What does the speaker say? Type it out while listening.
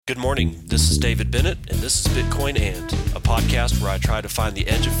Good morning. This is David Bennett, and this is Bitcoin And, a podcast where I try to find the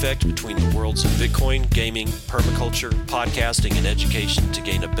edge effect between the worlds of Bitcoin, gaming, permaculture, podcasting, and education to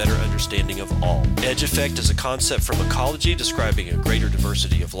gain a better understanding of all. Edge effect is a concept from ecology describing a greater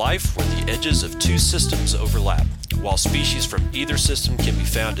diversity of life where the edges of two systems overlap. While species from either system can be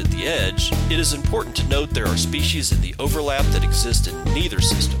found at the edge, it is important to note there are species in the overlap that exist in neither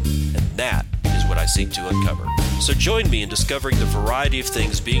system, and that is what I seek to uncover. So join me in discovering the variety of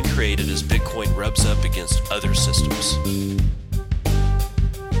things being created as Bitcoin rubs up against other systems.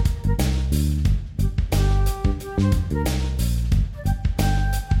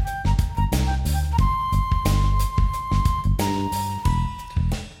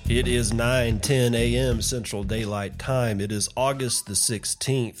 It is 9:10 a.m. Central Daylight Time. It is August the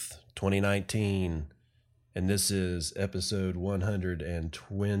 16th, 2019. And this is episode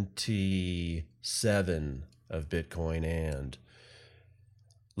 127 of Bitcoin And.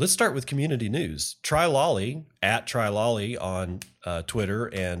 Let's start with community news. TryLolly, at TryLolly on Twitter,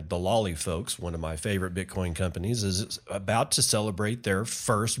 and the Lolly folks, one of my favorite Bitcoin companies, is about to celebrate their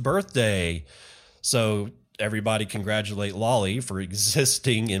first birthday. So everybody congratulate Lolly for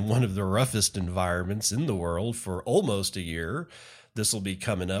existing in one of the roughest environments in the world for almost a year. This will be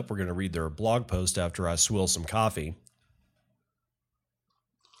coming up. We're going to read their blog post after I swill some coffee,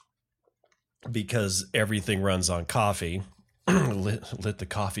 because everything runs on coffee. Let the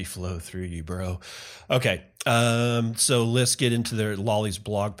coffee flow through you, bro. Okay, so let's get into their Lolly's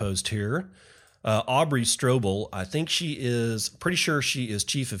blog post here. Aubrey Strobel, I think pretty sure she is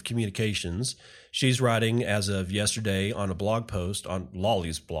chief of communications. She's writing as of yesterday on a blog post, on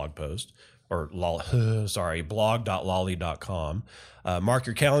Lolly's blog post, or blog.lolly.com. Mark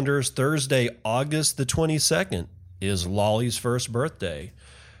your calendars. Thursday, August the 22nd is Lolly's first birthday.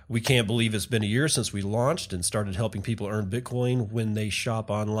 We can't believe it's been a year since we launched and started helping people earn Bitcoin when they shop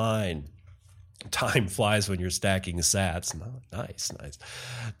online. Time flies when you're stacking sats. Nice.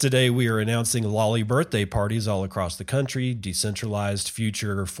 Today we are announcing Lolly birthday parties all across the country. Decentralized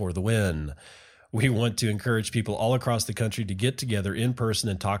future for the win. We want to encourage people all across the country to get together in person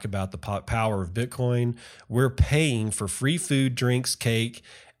and talk about the power of Bitcoin. We're paying for free food, drinks, cake,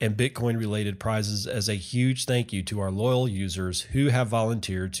 and Bitcoin-related prizes as a huge thank you to our loyal users who have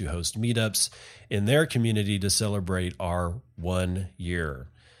volunteered to host meetups in their community to celebrate our 1 year.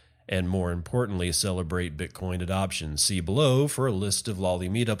 And more importantly, celebrate Bitcoin adoption. See below for a list of Lolly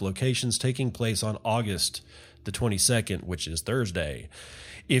meetup locations taking place on August the 22nd, which is Thursday.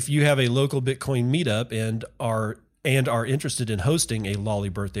 If you have a local Bitcoin meetup and are interested in hosting a Lolly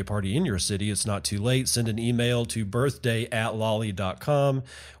birthday party in your city, it's not too late. Send an email to birthday@lolly.com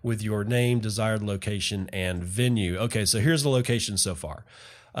with your name, desired location, and venue. Okay, so here's the location so far.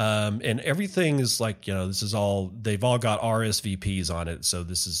 And everything is like, this is all, they've all got RSVPs on it. So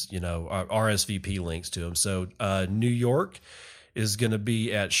this is, RSVP links to them. So New York is going to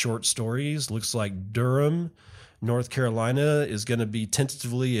be at Short Stories. Looks like Durham, North Carolina is going to be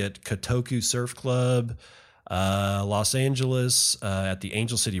tentatively at Kotoku Surf Club. Los Angeles at the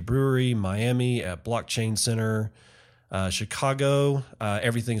Angel City Brewery, Miami at Blockchain Center, Chicago,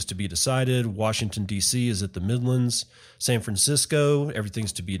 everything's to be decided. Washington, D.C. is at the Midlands. San Francisco,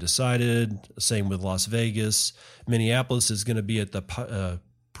 everything's to be decided. Same with Las Vegas. Minneapolis is going to be at the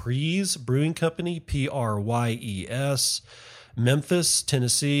Pryes Brewing Company, Pryes. Memphis,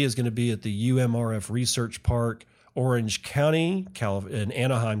 Tennessee is going to be at the UMRF Research Park. Orange County, in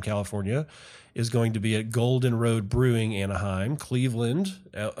Anaheim, California, is going to be at Golden Road Brewing, Anaheim. Cleveland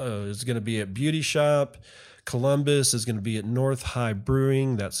is going to be at Beauty Shop. Columbus is going to be at North High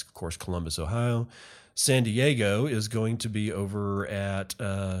Brewing. That's, of course, Columbus, Ohio. San Diego is going to be over at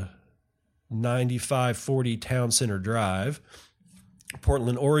 9540 Town Center Drive.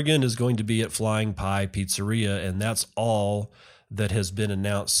 Portland, Oregon is going to be at Flying Pie Pizzeria, and that's all that has been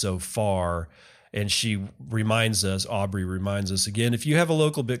announced so far. And Aubrey reminds us again, if you have a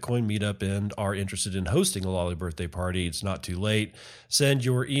local Bitcoin meetup and are interested in hosting a Lolly birthday party, it's not too late. Send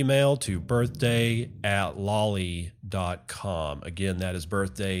your email to birthday@lolly.com. Again, that is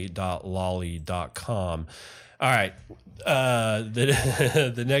birthday.lolly.com. All right.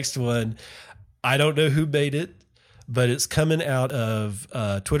 The next one, I don't know who made it, but it's coming out of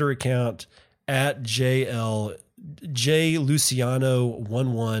Twitter account at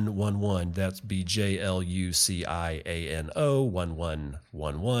JLuciano1111. That's BJLUCIANO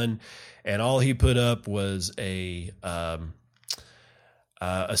 1111. And all he put up was a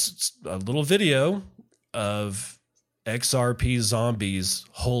little video of XRP zombies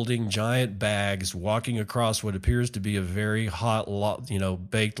holding giant bags, walking across what appears to be a very hot,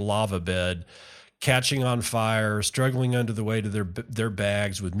 baked lava bed, catching on fire, struggling under the weight of their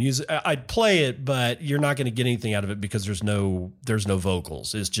bags with music. I'd play it, but you're not going to get anything out of it because there's no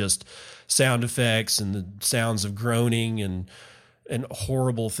vocals. It's just sound effects and the sounds of groaning and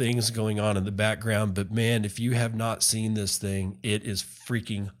horrible things going on in the background. But man, if you have not seen this thing, it is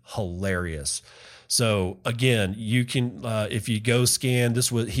freaking hilarious. So again, you can, if you go scan this,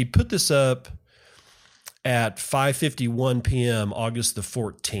 he put this up at 5:51 p.m. August the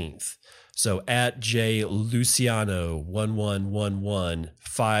 14th. So at J Luciano 1111,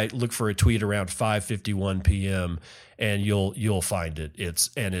 look for a tweet around 5:51 p.m. and you'll find it. It's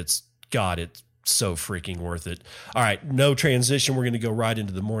so freaking worth it. All right, no transition. We're going to go right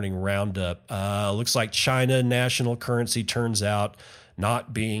into the morning roundup. Looks like China national currency turns out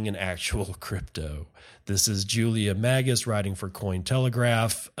not being an actual crypto. This is Julia Magus writing for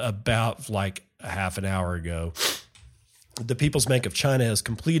Cointelegraph about like a half an hour ago. The People's Bank of China has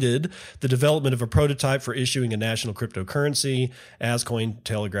completed the development of a prototype for issuing a national cryptocurrency, as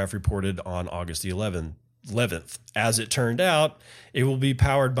Cointelegraph reported on August the 11th. As it turned out, it will be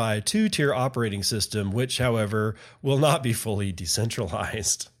powered by a two-tier operating system, which, however, will not be fully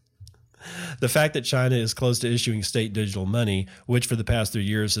decentralized. The fact that China is close to issuing state digital money, which for the past 3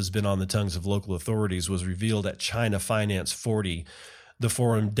 years has been on the tongues of local authorities, was revealed at China Finance 40, the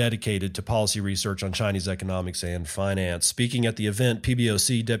forum dedicated to policy research on Chinese economics and finance. Speaking at the event,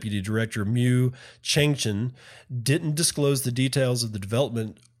 PBOC Deputy Director Mu Chengchen didn't disclose the details of the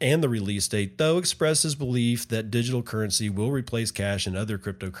development and the release date, though expressed his belief that digital currency will replace cash and other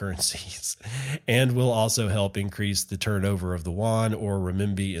cryptocurrencies and will also help increase the turnover of the yuan or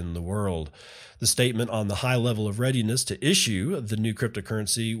renminbi in the world. The statement on the high level of readiness to issue the new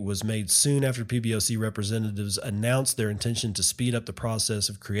cryptocurrency was made soon after PBOC representatives announced their intention to speed up the process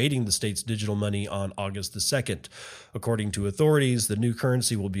of creating the state's digital money on August the 2nd. According to authorities, the new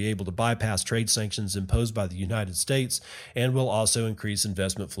currency will be able to bypass trade sanctions imposed by the United States and will also increase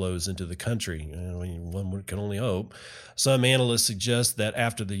investment flows into the country. One can only hope. Some analysts suggest that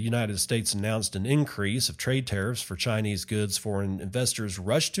after the United States announced an increase of trade tariffs for Chinese goods, foreign investors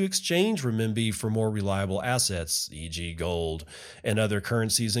rushed to exchange renminbi for more reliable assets, e.g. gold, and other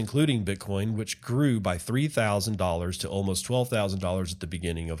currencies, including Bitcoin, which grew by $3,000 to almost $12,000 at the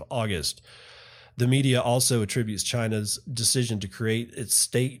beginning of August. The media also attributes China's decision to create its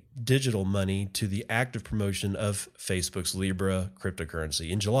state digital money to the active promotion of Facebook's Libra cryptocurrency.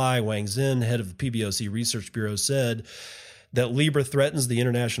 In July, Wang Zhen, head of the PBOC Research Bureau, said that Libra threatens the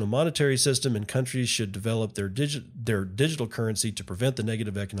international monetary system and countries should develop their digital currency to prevent the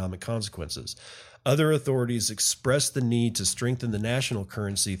negative economic consequences. Other authorities expressed the need to strengthen the national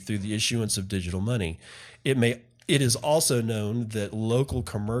currency through the issuance of digital money. It is also known that local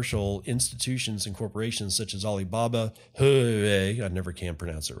commercial institutions and corporations such as Alibaba, I never can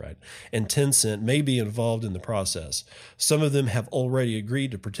pronounce it right, and Tencent may be involved in the process. Some of them have already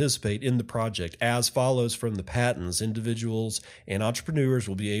agreed to participate in the project. As follows from the patents, individuals and entrepreneurs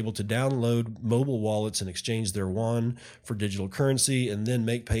will be able to download mobile wallets and exchange their yuan for digital currency and then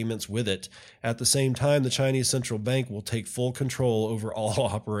make payments with it. At the same time, the Chinese central bank will take full control over all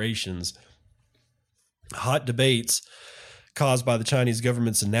operations. Hot debates caused by the Chinese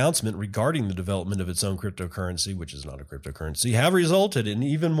government's announcement regarding the development of its own cryptocurrency, which is not a cryptocurrency, have resulted in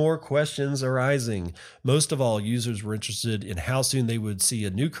even more questions arising. Most of all, users were interested in how soon they would see a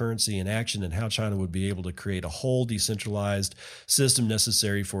new currency in action and how China would be able to create a whole decentralized system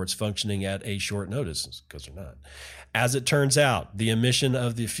necessary for its functioning at a short notice, because they're not. As it turns out, the emission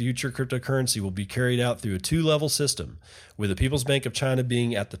of the future cryptocurrency will be carried out through a two-level system, with the People's Bank of China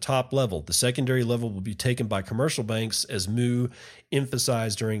being at the top level. The secondary level will be taken by commercial banks, as Mu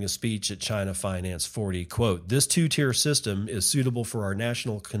emphasized during a speech at China Finance 40. Quote, "This two-tier system is suitable for our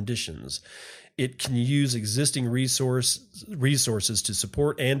national conditions. It can use existing resources to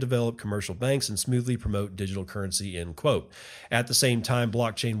support and develop commercial banks and smoothly promote digital currency," end quote. At the same time,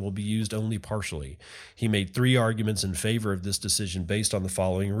 blockchain will be used only partially. He made three arguments in favor of this decision based on the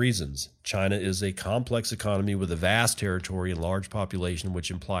following reasons. China is a complex economy with a vast territory and large population, which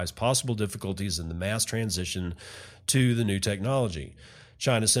implies possible difficulties in the mass transition to the new technology.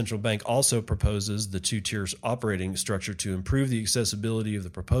 China's central bank also proposes the two-tier operating structure to improve the accessibility of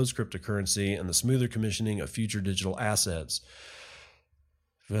the proposed cryptocurrency and the smoother commissioning of future digital assets.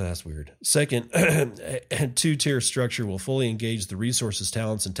 Well, that's weird. Second, a two-tier structure will fully engage the resources,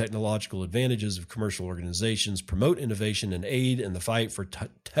 talents, and technological advantages of commercial organizations, promote innovation, and aid in the fight for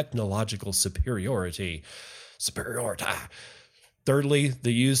technological superiority. Thirdly,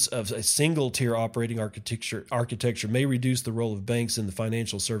 the use of a single-tier operating architecture may reduce the role of banks in the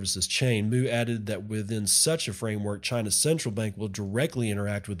financial services chain. Mu added that within such a framework, China's central bank will directly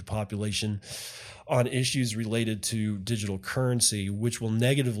interact with the population on issues related to digital currency, which will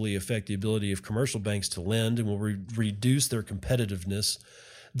negatively affect the ability of commercial banks to lend and will reduce their competitiveness.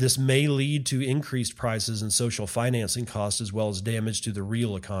 This may lead to increased prices and social financing costs, as well as damage to the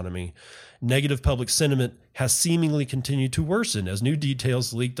real economy. Negative public sentiment has seemingly continued to worsen as new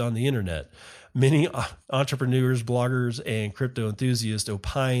details leaked on the internet. Many entrepreneurs, bloggers, and crypto enthusiasts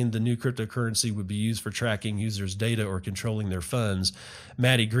opined the new cryptocurrency would be used for tracking users' data or controlling their funds.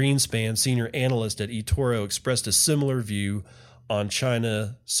 Maddie Greenspan, senior analyst at eToro, expressed a similar view on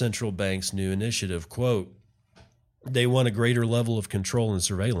China Central Bank's new initiative. Quote, "They want a greater level of control and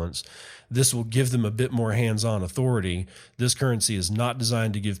surveillance. This will give them a bit more hands-on authority. This currency is not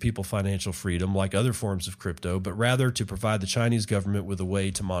designed to give people financial freedom like other forms of crypto, but rather to provide the Chinese government with a way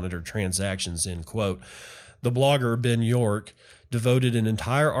to monitor transactions," end quote. The blogger Ben York devoted an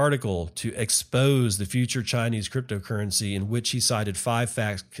entire article to expose the future Chinese cryptocurrency, in which he cited 5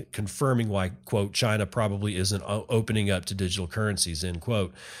 facts confirming why, quote, China probably isn't opening up to digital currencies, end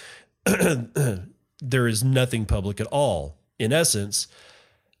quote. There is nothing public at all. In essence,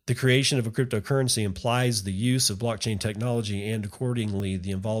 the creation of a cryptocurrency implies the use of blockchain technology and, accordingly, the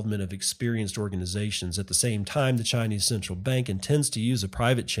involvement of experienced organizations. At the same time, the Chinese central bank intends to use a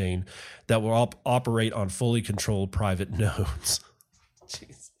private chain that will operate on fully controlled private nodes.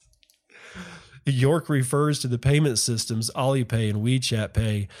 Jeez. York refers to the payment systems Alipay and WeChat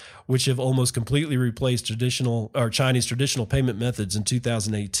Pay, which have almost completely replaced Chinese traditional payment methods. In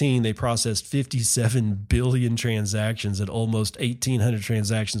 2018, they processed 57 billion transactions at almost 1,800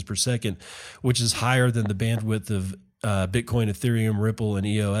 transactions per second, which is higher than the bandwidth of Bitcoin, Ethereum, Ripple, and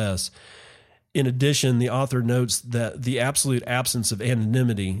EOS. In addition, the author notes that the absolute absence of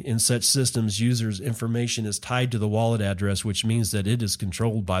anonymity in such systems, users' information is tied to the wallet address, which means that it is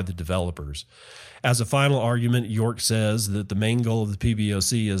controlled by the developers. As a final argument, York says that the main goal of the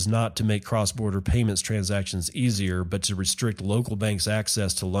PBOC is not to make cross-border payments transactions easier, but to restrict local banks'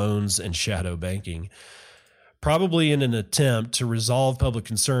 access to loans and shadow banking. Probably in an attempt to resolve public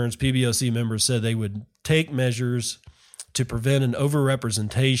concerns, PBOC members said they would take measures to prevent an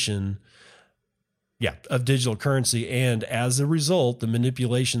overrepresentation of digital currency, and as a result, the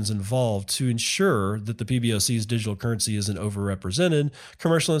manipulations involved to ensure that the PBOC's digital currency isn't overrepresented.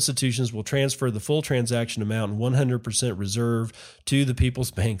 Commercial institutions will transfer the full transaction amount and 100% reserve to the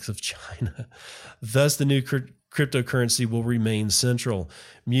People's Banks of China. Thus, the new cryptocurrency will remain central.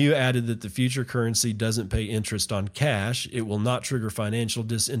 Mu added that the future currency doesn't pay interest on cash, it will not trigger financial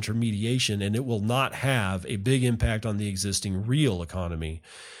disintermediation, and it will not have a big impact on the existing real economy.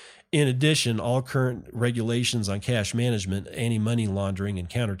 In addition, all current regulations on cash management, anti-money laundering, and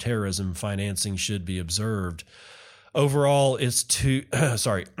counterterrorism financing should be observed. Overall,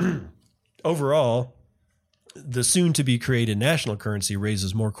 Overall, the soon-to-be-created national currency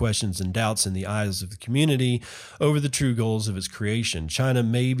raises more questions and doubts in the eyes of the community over the true goals of its creation. China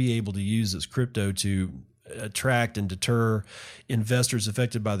may be able to use its crypto to attract and deter investors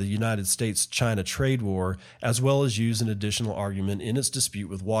affected by the United States-China trade war, as well as use an additional argument in its dispute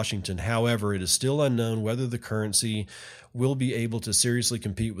with Washington. However, it is still unknown whether the currency will be able to seriously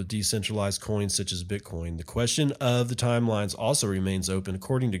compete with decentralized coins such as Bitcoin. The question of the timelines also remains open.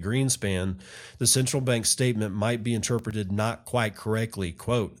 According to Greenspan, the central bank statement might be interpreted not quite correctly.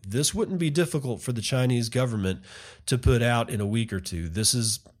 Quote, "This wouldn't be difficult for the Chinese government to put out in a week or two. This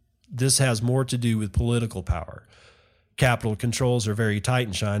has more to do with political power. Capital controls are very tight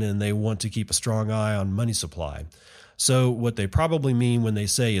in China, and they want to keep a strong eye on money supply. So what they probably mean when they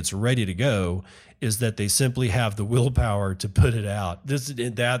say it's ready to go is that they simply have the willpower to put it out."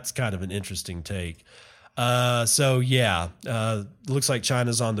 That's kind of an interesting take. Looks like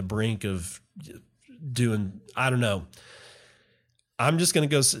China's on the brink of doing, I don't know. I'm just going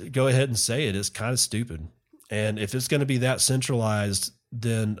to go ahead and say it. It's kind of stupid. And if it's going to be that centralized,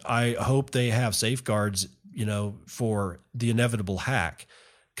 then I hope they have safeguards, for the inevitable hack.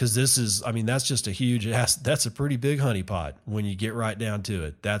 Because that's just a huge ass. That's a pretty big honeypot when you get right down to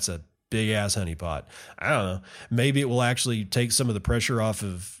it. That's a big ass honeypot. I don't know. Maybe it will actually take some of the pressure off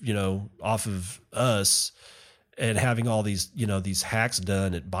of us and having all these, these hacks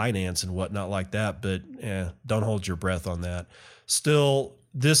done at Binance and whatnot like that. But don't hold your breath on that. Still,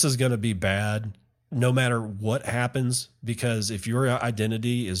 this is going to be bad no matter what happens, because if your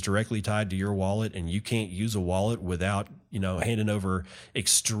identity is directly tied to your wallet and you can't use a wallet without, handing over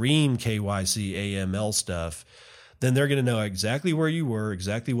extreme KYC AML stuff, then they're going to know exactly where you were,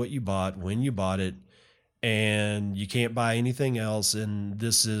 exactly what you bought, when you bought it, and you can't buy anything else. And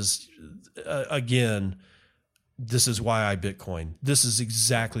this is, again, this is why I Bitcoin. This is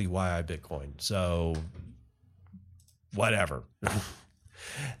exactly why I Bitcoin. So whatever.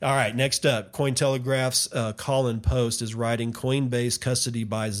 All right, next up, Cointelegraph's Colin Post is writing Coinbase custody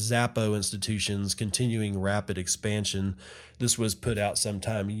buys Zappo institutions, continuing rapid expansion. This was put out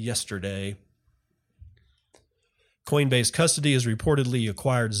sometime yesterday. Coinbase Custody has reportedly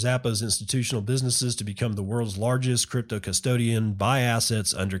acquired Zappo's institutional businesses to become the world's largest crypto custodian by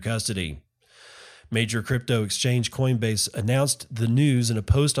assets under custody. Major crypto exchange Coinbase announced the news in a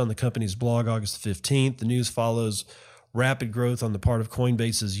post on the company's blog August 15th. The news follows rapid growth on the part of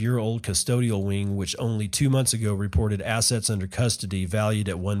Coinbase's year-old custodial wing, which only 2 months ago reported assets under custody valued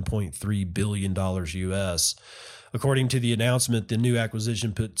at $1.3 billion US. According to the announcement, the new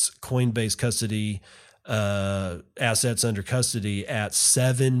acquisition puts Coinbase custody assets under custody at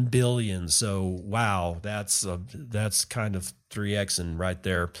 $7 billion. So wow, that's kind of 3xing right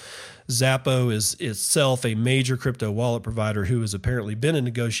there. Zappo is itself a major crypto wallet provider who has apparently been in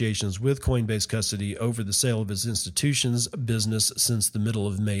negotiations with Coinbase custody over the sale of its institution's business since the middle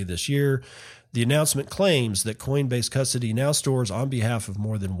of May this year. The announcement claims that Coinbase custody now stores on behalf of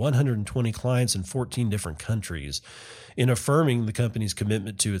more than 120 clients in 14 different countries. In affirming the company's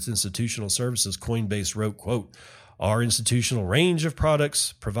commitment to its institutional services, Coinbase wrote, quote, "Our institutional range of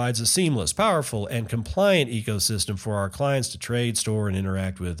products provides a seamless, powerful, and compliant ecosystem for our clients to trade, store, and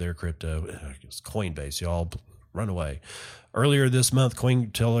interact with their crypto." It's Coinbase, y'all. Run away. Earlier this month,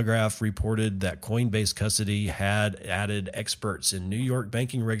 Cointelegraph reported that Coinbase Custody had added experts in New York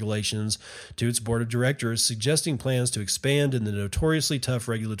banking regulations to its board of directors, suggesting plans to expand in the notoriously tough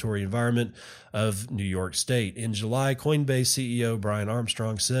regulatory environment of New York State. In July, Coinbase CEO Brian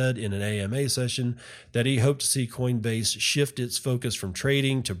Armstrong said in an AMA session that he hoped to see Coinbase shift its focus from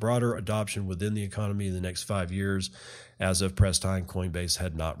trading to broader adoption within the economy in the next 5 years. As of press time, Coinbase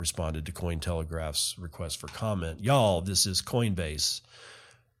had not responded to Cointelegraph's request for comment. Y'all, this is Coinbase.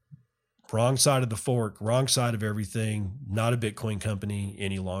 Wrong side of the fork, wrong side of everything. Not a Bitcoin company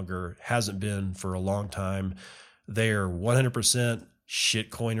any longer. Hasn't been for a long time. They're 100%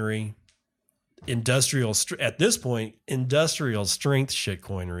 shitcoinery. At this point, industrial strength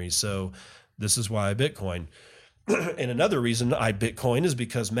shitcoinery. So this is why I Bitcoin. And another reason I Bitcoin is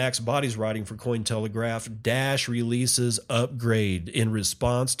because Max Body's writing for Cointelegraph. Dash releases upgrade in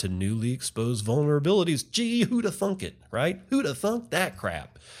response to newly exposed vulnerabilities. Gee, who'da thunk it, right? Who'da thunk that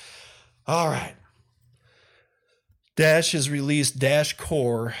crap? All right. Dash has released Dash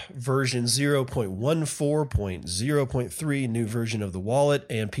Core version 0.14.0.3, new version of the wallet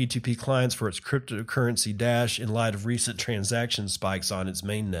and P2P clients for its cryptocurrency Dash in light of recent transaction spikes on its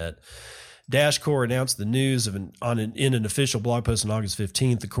mainnet. Dash Core announced the news in an official blog post on August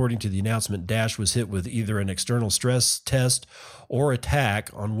 15th. According to the announcement, Dash was hit with either an external stress test or attack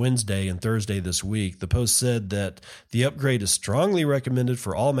on Wednesday and Thursday this week. The post said that the upgrade is strongly recommended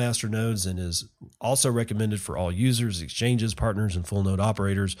for all masternodes and is also recommended for all users, exchanges, partners, and full node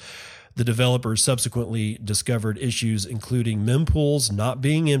operators. The developers subsequently discovered issues including mempools not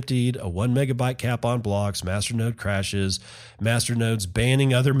being emptied, a 1 megabyte cap on blocks, masternode crashes, masternodes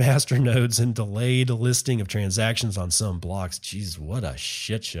banning other masternodes, and delayed listing of transactions on some blocks. Jeez, what a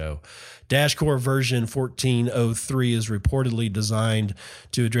shit show. Dash Core version 14.03 is reportedly designed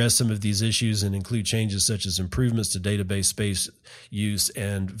to address some of these issues and include changes such as improvements to database space use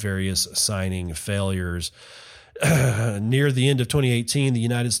and various signing failures. Near the end of 2018, the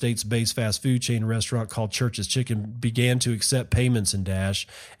United States-based fast food chain restaurant called Church's Chicken began to accept payments in Dash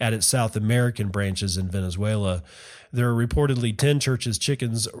at its South American branches in Venezuela. There are reportedly 10 Church's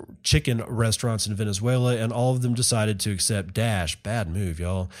chicken restaurants in Venezuela, and all of them decided to accept Dash. Bad move,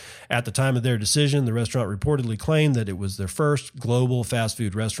 y'all. At the time of their decision, the restaurant reportedly claimed that it was their first global fast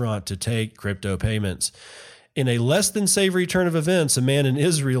food restaurant to take crypto payments. In a less than savory turn of events, a man in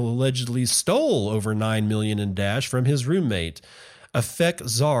Israel allegedly stole over $9 million in Dash from his roommate. Afek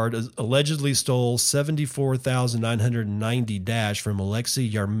Zard allegedly stole 74,990 Dash from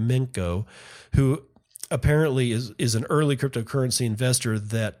Alexei Yarmenko, who apparently is an early cryptocurrency investor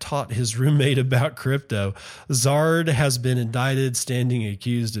that taught his roommate about crypto. Zard has been indicted, standing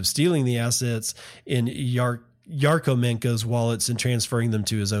accused of stealing the assets in Yarkomenko's wallets and transferring them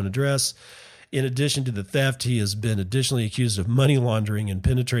to his own address. In addition to the theft, he has been additionally accused of money laundering and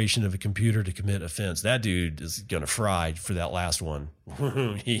penetration of a computer to commit offense. That dude is going to fry for that last one.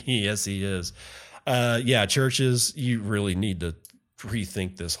 Yes, he is. Yeah, churches, you really need to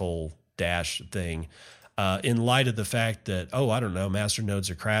rethink this whole Dash thing in light of the fact that, I don't know, masternodes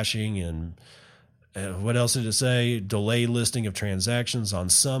are crashing and what else did it say? Delayed listing of transactions on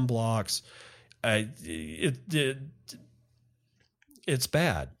some blocks. It's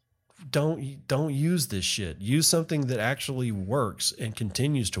bad. Don't use this shit. Use something that actually works and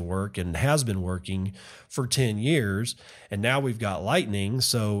continues to work and has been working for 10 years. And now we've got Lightning.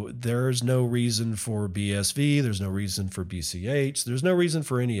 So there's no reason for BSV. There's no reason for BCH. There's no reason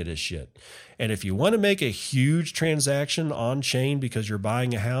for any of this shit. And if you want to make a huge transaction on chain because you're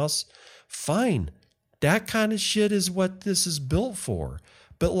buying a house, fine. That kind of shit is what this is built for.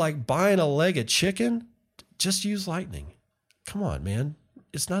 But like buying a leg of chicken, just use Lightning. Come on, man.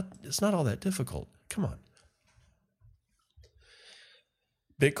 It's not all that difficult. Come on.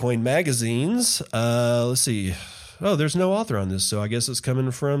 Bitcoin magazines. Let's see. Oh, there's no author on this, so I guess it's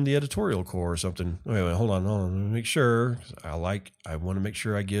coming from the editorial core or something. Wait, hold on. Let me make sure. I want to make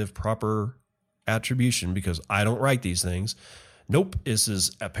sure I give proper attribution because I don't write these things. Nope. This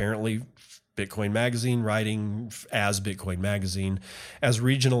is apparently Bitcoin Magazine writing as Bitcoin Magazine. As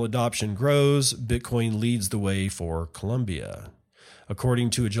regional adoption grows, Bitcoin leads the way for Colombia. According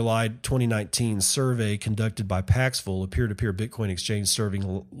to a July 2019 survey conducted by Paxful, a peer-to-peer Bitcoin exchange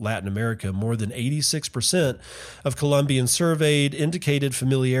serving Latin America, more than 86% of Colombians surveyed indicated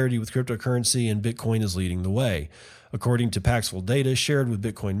familiarity with cryptocurrency, and Bitcoin is leading the way. According to Paxful data shared with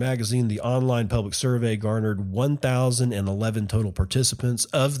Bitcoin Magazine, the online public survey garnered 1,011 total participants.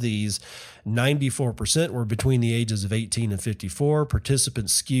 Of these, 94% were between the ages of 18 and 54.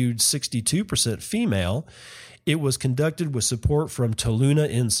 Participants skewed 62% female. It was conducted with support from Toluna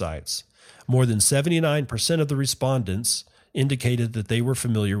Insights. More than 79% of the respondents indicated that they were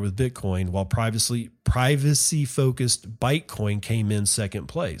familiar with Bitcoin, while privacy-focused Bitcoin came in second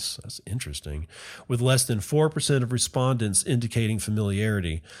place. That's interesting. With less than 4% of respondents indicating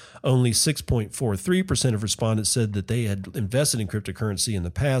familiarity. Only 6.43% of respondents said that they had invested in cryptocurrency in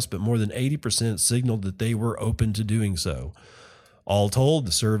the past, but more than 80% signaled that they were open to doing so. All told,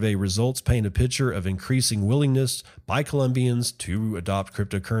 the survey results paint a picture of increasing willingness by Colombians to adopt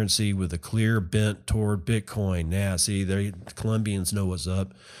cryptocurrency with a clear bent toward Bitcoin. Now, see, the Colombians know what's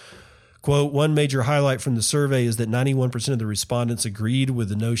up. Quote, one major highlight from the survey is that 91% of the respondents agreed with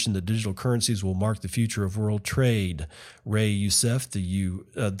the notion that digital currencies will mark the future of world trade. Ray Youssef, the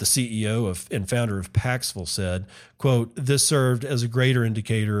CEO and founder of Paxful, said, quote, this served as a greater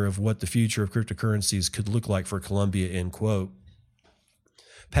indicator of what the future of cryptocurrencies could look like for Colombia, end quote.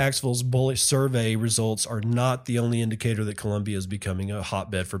 Paxful's bullish survey results are not the only indicator that Colombia is becoming a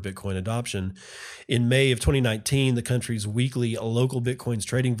hotbed for Bitcoin adoption. In May of 2019, the country's weekly local Bitcoin's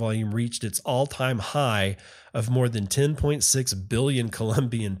trading volume reached its all-time high of more than 10.6 billion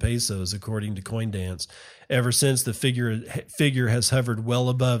Colombian pesos, according to CoinDance. Ever since, the figure has hovered well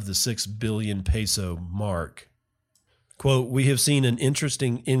above the 6 billion peso mark. Quote, we have seen an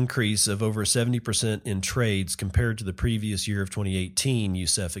interesting increase of over 70% in trades compared to the previous year of 2018,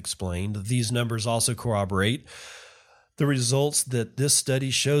 Youssef explained. These numbers also corroborate the results that this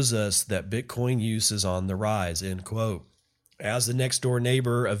study shows us that Bitcoin use is on the rise, end quote. As the next door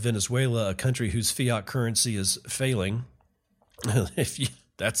neighbor of Venezuela, a country whose fiat currency is failing,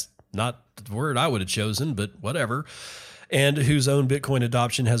 that's not the word I would have chosen, but whatever, and whose own Bitcoin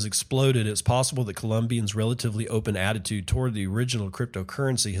adoption has exploded, it's possible that Colombians' relatively open attitude toward the original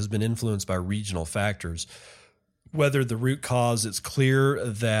cryptocurrency has been influenced by regional factors. Whether the root cause, it's clear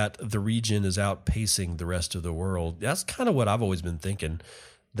that the region is outpacing the rest of the world. That's kind of what I've always been thinking,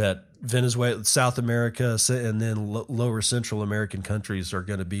 that Venezuela, South America, and then lower Central American countries are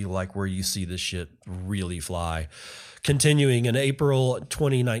going to be like where you see this shit really fly. Continuing, an April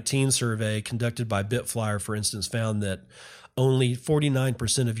 2019 survey conducted by Bitflyer, for instance, found that only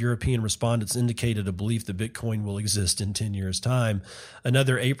 49% of European respondents indicated a belief that Bitcoin will exist in 10 years' time.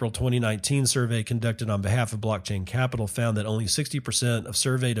 Another April 2019 survey conducted on behalf of Blockchain Capital found that only 60% of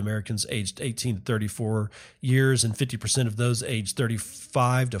surveyed Americans aged 18 to 34 years and 50% of those aged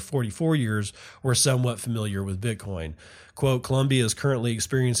 35 to 44 years were somewhat familiar with Bitcoin. Quote, Colombia is currently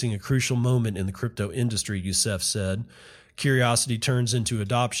experiencing a crucial moment in the crypto industry, Youssef said. Curiosity turns into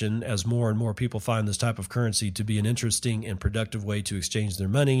adoption as more and more people find this type of currency to be an interesting and productive way to exchange their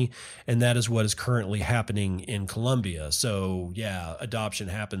money, and that is what is currently happening in Colombia. So, yeah, adoption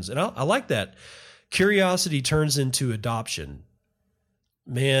happens. And I like that. Curiosity turns into adoption.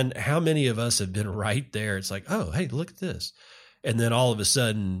 Man, how many of us have been right there? It's like, oh, hey, look at this. And then all of a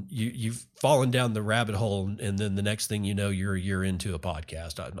sudden, you've fallen down the rabbit hole, and then the next thing you know, you're a year into a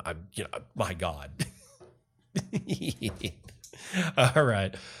podcast. My God. All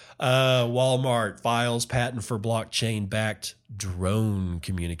right. Walmart files patent for blockchain-backed drone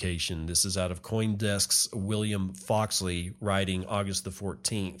communication. This is out of CoinDesk's William Foxley, writing August the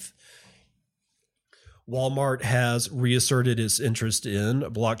 14th. Walmart has reasserted its interest in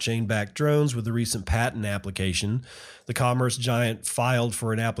blockchain-backed drones with the recent patent application. The commerce giant filed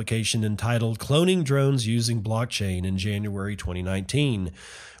for an application entitled Cloning Drones Using Blockchain in January 2019,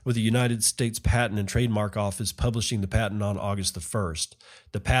 with the United States Patent and Trademark Office publishing the patent on August the 1st.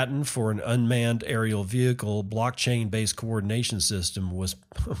 The patent for an unmanned aerial vehicle blockchain-based coordination system was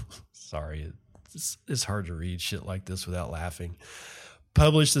sorry, it's hard to read shit like this without laughing.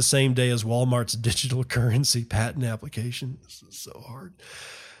 Published the same day as Walmart's digital currency patent application. This is so hard.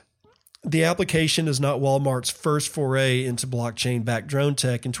 The application is not Walmart's first foray into blockchain-backed drone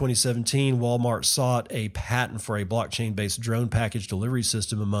tech. In 2017, Walmart sought a patent for a blockchain-based drone package delivery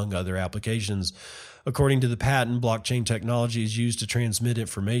system, among other applications. According to the patent, blockchain technology is used to transmit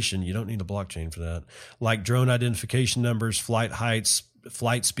information. You don't need a blockchain for that. Like drone identification numbers, flight heights,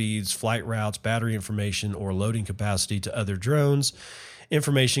 flight speeds, flight routes, battery information, or loading capacity to other drones.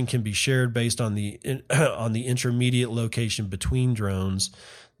 Information can be shared based on the intermediate location between drones.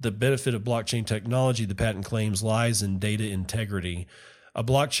 The benefit of blockchain technology, the patent claims, lies in data integrity. A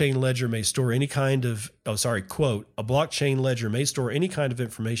blockchain ledger may store any kind of, quote, a blockchain ledger may store any kind of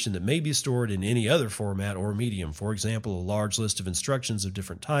information that may be stored in any other format or medium. For example, a large list of instructions of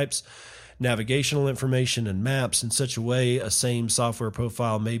different types, navigational information, and maps. In such a way, a same software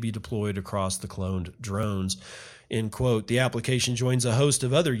profile may be deployed across the cloned drones. End quote. The application joins a host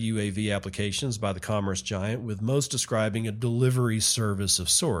of other UAV applications by the commerce giant, with most describing a delivery service of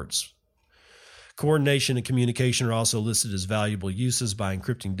sorts. Coordination and communication are also listed as valuable uses. By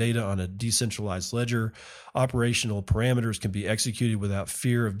encrypting data on a decentralized ledger, operational parameters can be executed without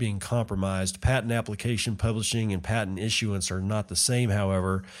fear of being compromised. Patent application publishing and patent issuance are not the same,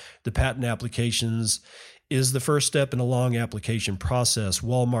 however. The patent applications is the first step in a long application process.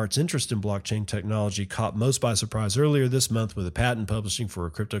 Walmart's interest in blockchain technology caught most by surprise earlier this month with a patent publishing for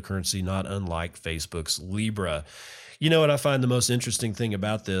a cryptocurrency not unlike Facebook's Libra. You know what I find the most interesting thing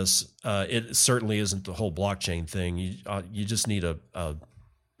about this? It certainly isn't the whole blockchain thing. You just need a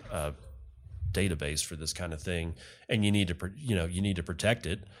database for this kind of thing, and you need to protect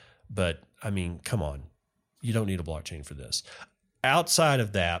it. But I mean, come on, you don't need a blockchain for this. Outside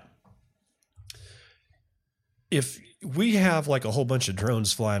of that, if we have like a whole bunch of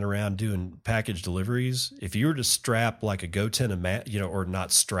drones flying around doing package deliveries, if you were to strap like a GoTenna, or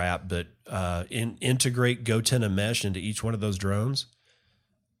not strap, but integrate GoTenna mesh into each one of those drones,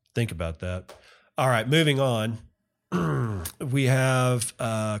 think about that. All right, moving on. We have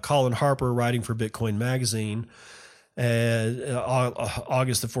Colin Harper writing for Bitcoin Magazine.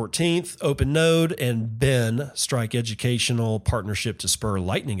 August the 14th, OpenNode and Ben strike educational partnership to spur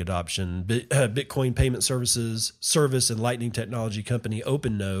Lightning adoption. Bitcoin payment service and Lightning technology company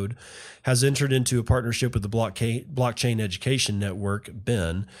OpenNode has entered into a partnership with the blockchain education network,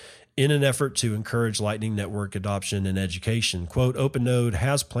 Ben, in an effort to encourage Lightning Network adoption and education. Quote, OpenNode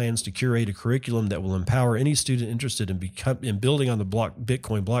has plans to curate a curriculum that will empower any student interested in building on the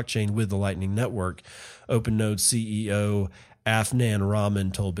Bitcoin blockchain with the Lightning Network, OpenNode CEO Afnan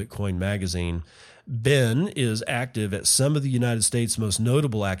Rahman told Bitcoin Magazine. Ben is active at some of the United States' most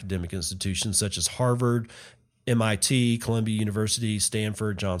notable academic institutions, such as Harvard, MIT, Columbia University,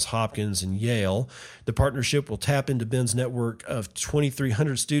 Stanford, Johns Hopkins, and Yale. The partnership will tap into Ben's network of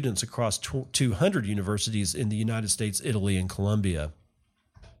 2,300 students across 200 universities in the United States, Italy, and Colombia.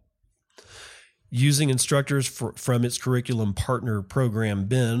 Using instructors from its curriculum partner program,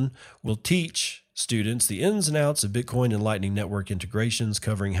 Ben will teach students the ins and outs of Bitcoin and Lightning Network integrations,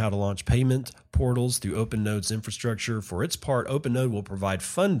 covering how to launch payment portals through OpenNode's infrastructure. For its part, OpenNode will provide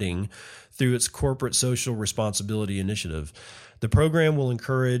funding through its corporate social responsibility initiative. The program will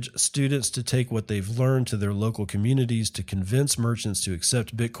encourage students to take what they've learned to their local communities to convince merchants to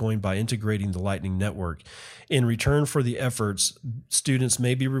accept Bitcoin by integrating the Lightning Network. In return for the efforts, students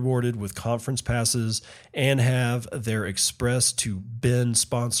may be rewarded with conference passes and have their express to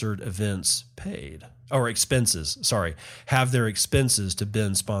Ben-sponsored events paid. Or expenses, sorry. Have their expenses to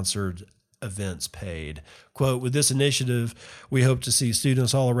Ben-sponsored events paid. Quote, with this initiative, we hope to see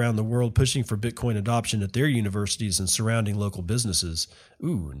students all around the world pushing for Bitcoin adoption at their universities and surrounding local businesses.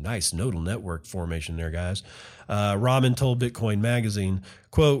 Ooh, nice nodal network formation there, guys. Rahman told Bitcoin Magazine,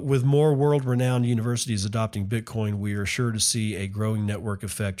 quote, with more world-renowned universities adopting Bitcoin, we are sure to see a growing network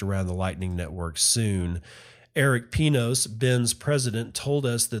effect around the Lightning Network soon. Eric Pinos, Ben's president, told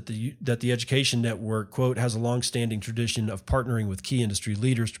us that the education network, quote, has a long-standing tradition of partnering with key industry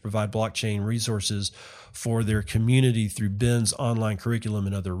leaders to provide blockchain resources for their community through Ben's online curriculum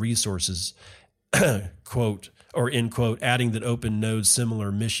and other resources, quote, or end quote, adding that OpenNode's similar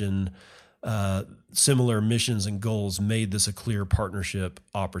missions and goals made this a clear partnership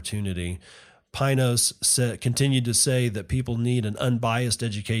opportunity. Pinos continued to say that people need an unbiased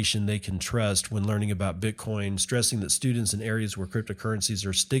education they can trust when learning about Bitcoin, stressing that students in areas where cryptocurrencies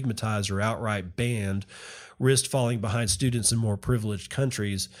are stigmatized or outright banned risked falling behind students in more privileged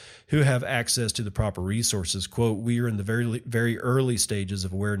countries who have access to the proper resources. Quote, we are in the very early stages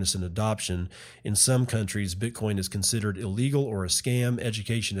of awareness and adoption. In some countries, Bitcoin is considered illegal or a scam.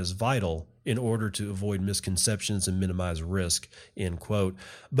 Education is vital in order to avoid misconceptions and minimize risk, end quote.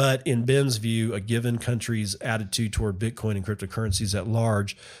 But in Ben's view, a given country's attitude toward Bitcoin and cryptocurrencies at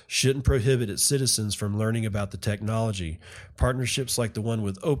large shouldn't prohibit its citizens from learning about the technology. Partnerships like the one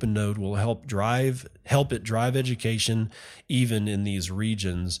with OpenNode will help it drive education even in these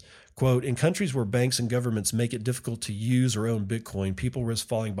regions. Quote, in countries where banks and governments make it difficult to use or own Bitcoin, people risk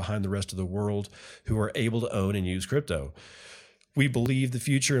falling behind the rest of the world who are able to own and use crypto. We believe the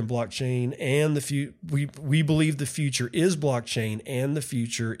future in blockchain and we believe the future is blockchain and the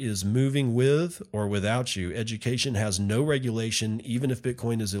future is moving with or without you. Education has no regulation. Even if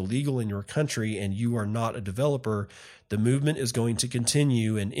Bitcoin is illegal in your country and you are not a developer, the movement is going to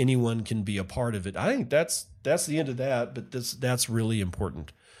continue and anyone can be a part of it. I think that's the end of that, but that's really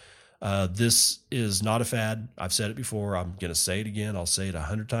important. This is not a fad. I've said it before. I'm going to say it again. I'll say it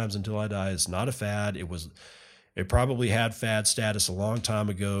 100 times until I die. It's not a fad. It probably had fad status a long time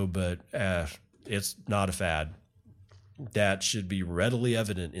ago, but it's not a fad. That should be readily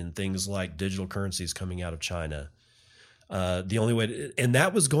evident in things like digital currencies coming out of China. The only way and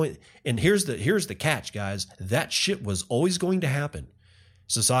that was going, and here's the catch, guys. That shit was always going to happen.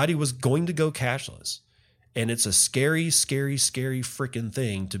 Society was going to go cashless. And it's a scary, scary, scary freaking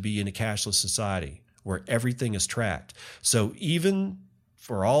thing to be in a cashless society where everything is tracked. So even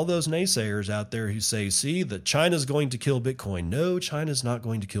for all those naysayers out there who say, see, that China's going to kill Bitcoin. No, China's not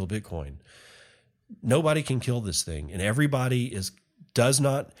going to kill Bitcoin. Nobody can kill this thing. And everybody does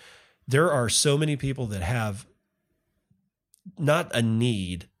not. There are so many people that have not a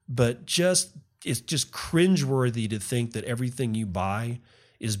need, but it's just cringeworthy to think that everything you buy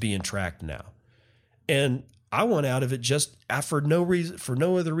is being tracked now. And I want out of it just for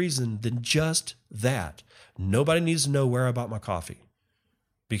no other reason than just that. Nobody needs to know where I bought my coffee.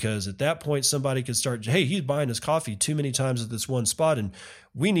 Because at that point, somebody could start, hey, he's buying his coffee too many times at this one spot, and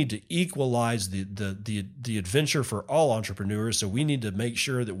we need to equalize the adventure for all entrepreneurs. So we need to make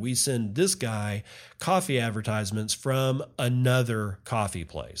sure that we send this guy coffee advertisements from another coffee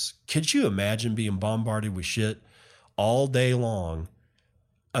place. Could you imagine being bombarded with shit all day long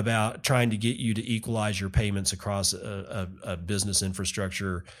about trying to get you to equalize your payments across a business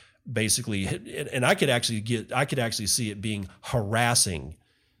infrastructure? Basically, and I could actually see it being harassing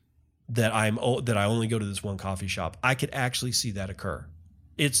that I only go to this one coffee shop. I could actually see that occur.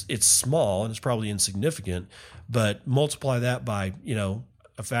 It's small and it's probably insignificant, but multiply that by,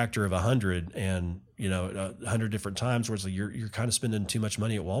 a factor of 100 and, 100 different times where it's like you're kind of spending too much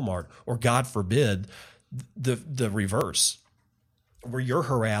money at Walmart, or God forbid the reverse, where you're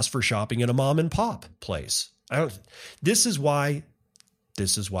harassed for shopping at a mom and pop place. This is why I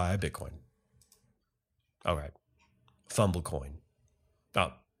Bitcoin. All right. Fumblecoin.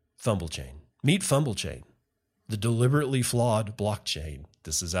 Oh, Fumblechain. Meet Fumblechain, the deliberately flawed blockchain.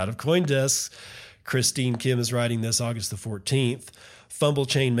 This is out of CoinDesk. Christine Kim is writing this August the 14th.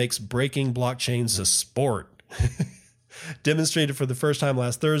 Fumblechain makes breaking blockchains a sport. Demonstrated for the first time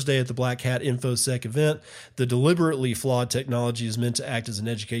last Thursday at the Black Hat InfoSec event, the deliberately flawed technology is meant to act as an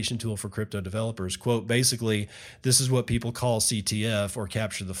education tool for crypto developers. Quote, basically, this is what people call CTF, or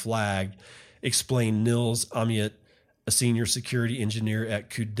capture the flag, explained Nils Amiet, a senior security engineer at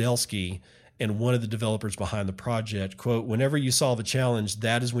Kudelski and one of the developers behind the project. Quote, whenever you solve a challenge,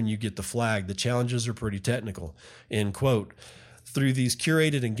 that is when you get the flag. The challenges are pretty technical, end quote. Through these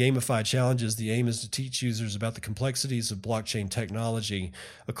curated and gamified challenges, the aim is to teach users about the complexities of blockchain technology.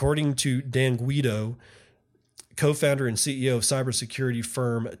 According to Dan Guido, co-founder and CEO of cybersecurity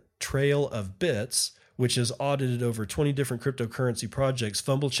firm Trail of Bits, which has audited over 20 different cryptocurrency projects,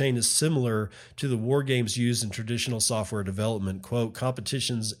 Fumblechain is similar to the war games used in traditional software development. Quote,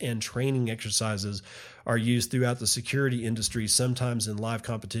 competitions and training exercises are used throughout the security industry, sometimes in live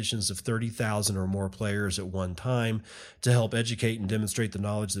competitions of 30,000 or more players at one time, to help educate and demonstrate the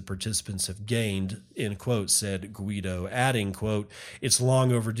knowledge that participants have gained, end quote, said Guido, adding, quote, it's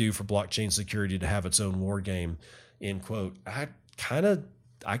long overdue for blockchain security to have its own war game, end quote. I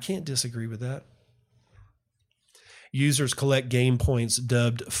can't disagree with that. Users collect game points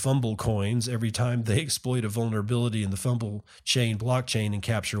dubbed Fumble Coins every time they exploit a vulnerability in the Fumblechain blockchain and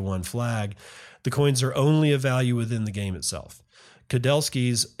capture one flag. The coins are only of value within the game itself.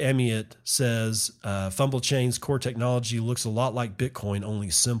 Kudelski's Amiet says Fumblechain's core technology looks a lot like Bitcoin, only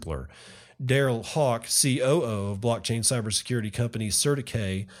simpler. Daryl Hawk, COO of blockchain cybersecurity company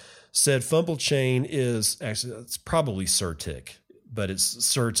Certic, said Fumble Chain is actually, it's probably Certic, but it's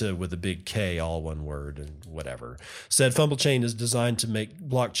Certa with a big K, all one word and whatever. Said Fumble Chain is designed to make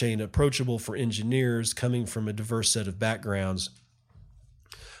blockchain approachable for engineers coming from a diverse set of backgrounds.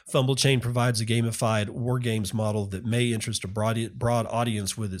 Fumble Chain provides a gamified war games model that may interest a broad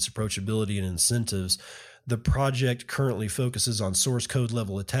audience with its approachability and incentives. The project currently focuses on source code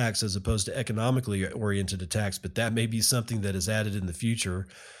level attacks as opposed to economically oriented attacks, but that may be something that is added in the future,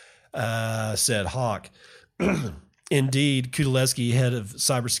 said Hawk. Indeed, Kudelski's head of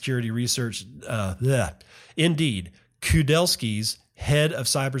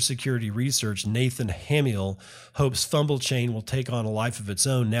cybersecurity research, Nathan Hamill, hopes Fumble Chain will take on a life of its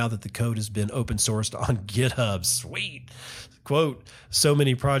own now that the code has been open sourced on GitHub. Sweet. Quote, so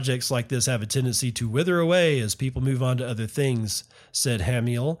many projects like this have a tendency to wither away as people move on to other things, said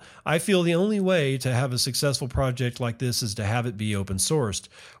Hamill. I feel the only way to have a successful project like this is to have it be open sourced.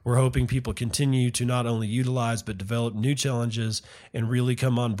 We're hoping people continue to not only utilize but develop new challenges and really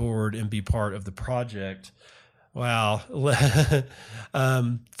come on board and be part of the project. Wow.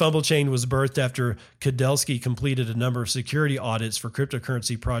 Fumble Chain was birthed after Kudelski completed a number of security audits for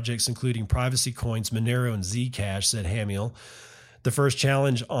cryptocurrency projects, including Privacy Coins, Monero, and Zcash, said Hamill. The first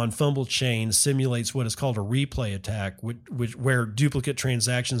challenge on Fumble Chain simulates what is called a replay attack, where duplicate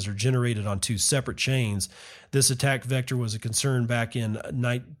transactions are generated on two separate chains. This attack vector was a concern back in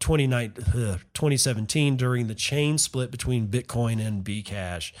 2017 during the chain split between Bitcoin and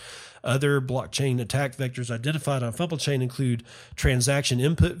Bcash. Other blockchain attack vectors identified on Fumble Chain include transaction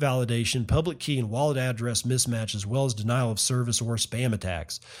input validation, public key and wallet address mismatch, as well as denial of service or spam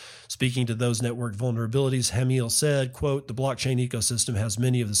attacks. Speaking to those network vulnerabilities, Hamill said, quote, the blockchain ecosystem has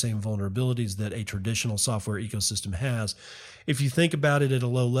many of the same vulnerabilities that a traditional software ecosystem has. If you think about it at a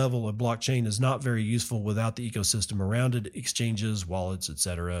low level, a blockchain is not very useful without the ecosystem around it, exchanges, wallets,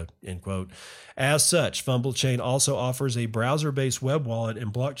 etc., end quote. As such, Fumble Chain also offers a browser-based web wallet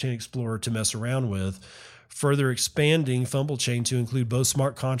and blockchain explorer to mess around with, further expanding Fumble Chain to include both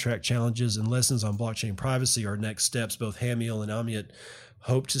smart contract challenges and lessons on blockchain privacy are next steps both Hamill and Amit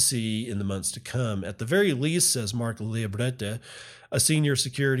hope to see in the months to come. At the very least, says Mark Liebrette, a senior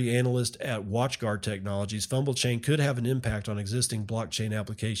security analyst at WatchGuard Technologies, Fumble Chain could have an impact on existing blockchain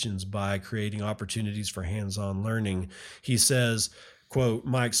applications by creating opportunities for hands-on learning. He says, quote,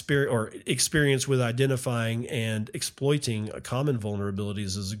 my experience with identifying and exploiting common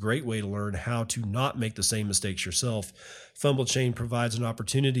vulnerabilities is a great way to learn how to not make the same mistakes yourself. Fumble Chain provides an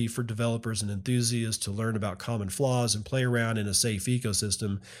opportunity for developers and enthusiasts to learn about common flaws and play around in a safe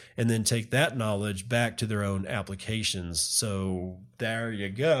ecosystem and then take that knowledge back to their own applications. So there you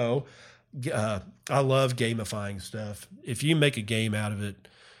go. I love gamifying stuff. If you make a game out of it,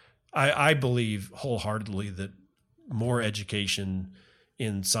 I believe wholeheartedly that more education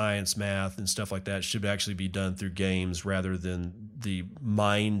in science, math, and stuff like that should actually be done through games rather than the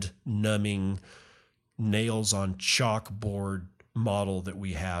mind-numbing nails on chalkboard model that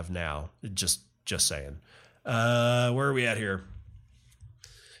we have now. Just saying. Where are we at here?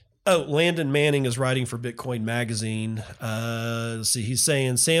 Oh, Landon Manning is writing for Bitcoin Magazine. Let's see. He's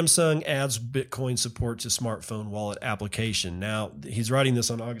saying Samsung adds Bitcoin support to smartphone wallet application. Now, he's writing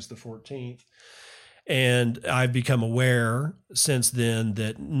this on August the 14th. And I've become aware since then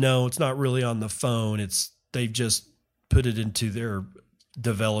that no, it's not really on the phone. They've just put it into their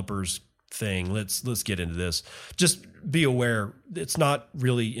developers thing. Let's get into this. Just be aware it's not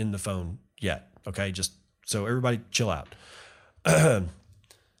really in the phone yet. Okay, just so everybody chill out.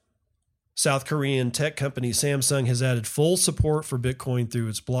 South Korean tech company Samsung has added full support for Bitcoin through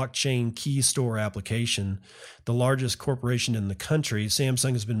its blockchain key store application. The largest corporation in the country,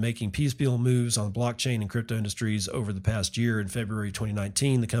 Samsung has been making piecemeal moves on blockchain and crypto industries over the past year. In February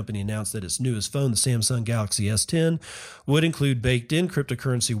 2019, the company announced that its newest phone, the Samsung Galaxy S10, would include baked-in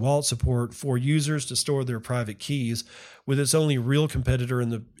cryptocurrency wallet support for users to store their private keys, with its only real competitor in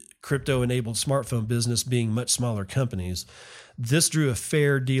the crypto-enabled smartphone business being much smaller companies. This drew a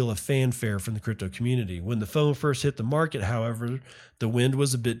fair deal of fanfare from the crypto community. When the phone first hit the market, however, the wind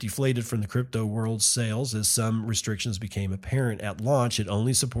was a bit deflated from the crypto world's sales as some restrictions became apparent. At launch, it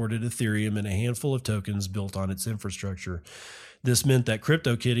only supported Ethereum and a handful of tokens built on its infrastructure. This meant that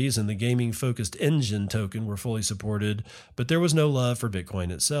CryptoKitties and the gaming-focused Engine token were fully supported, but there was no love for Bitcoin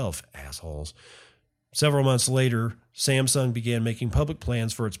itself. Assholes. Several months later, Samsung began making public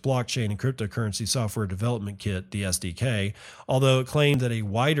plans for its blockchain and cryptocurrency software development kit, the SDK, although it claimed that a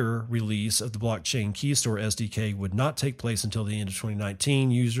wider release of the blockchain key store SDK would not take place until the end of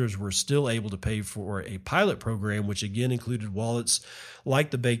 2019. Users were still able to pay for a pilot program, which again included wallets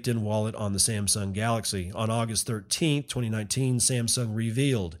like the baked-in wallet on the Samsung Galaxy. On August 13th, 2019, Samsung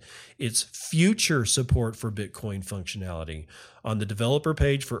revealed its future support for Bitcoin functionality. On the developer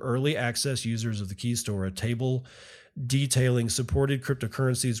page for early access users of the key store, a table detailing supported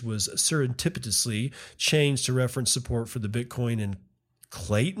cryptocurrencies was serendipitously changed to reference support for the Bitcoin and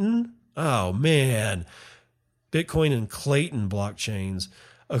Clayton. Oh, man. Bitcoin and Clayton blockchains,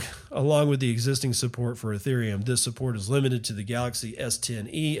 along with the existing support for Ethereum. This support is limited to the Galaxy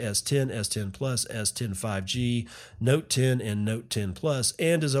S10e, S10, S10 Plus, S10 5G, Note 10, and Note 10 Plus,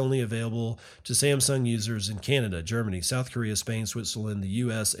 and is only available to Samsung users in Canada, Germany, South Korea, Spain, Switzerland, the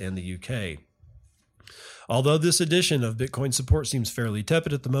US, and the UK. Although this edition of Bitcoin support seems fairly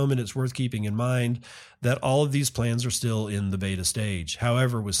tepid at the moment, it's worth keeping in mind that all of these plans are still in the beta stage.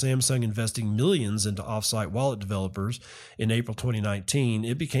 However, with Samsung investing millions into offsite wallet developers in April 2019,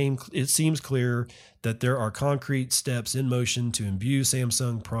 it seems clear that there are concrete steps in motion to imbue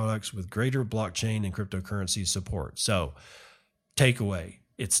Samsung products with greater blockchain and cryptocurrency support. So, takeaway,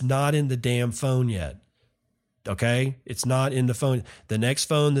 it's not in the damn phone yet. Okay, it's not in the phone. The next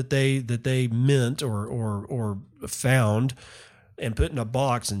phone that they mint or found and put in a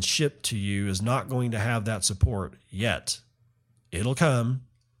box and shipped to you is not going to have that support yet. It'll come.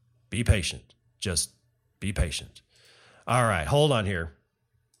 Be patient. Just be patient. All right, hold on here.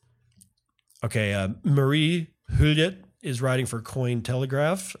 Okay, Marie Hullet is writing for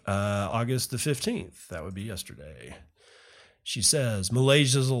Cointelegraph, August the 15th. That would be yesterday. She says,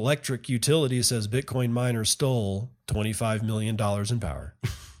 Malaysia's electric utility says Bitcoin miners stole $25 million in power.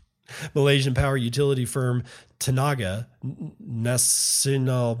 Malaysian power utility firm Tenaga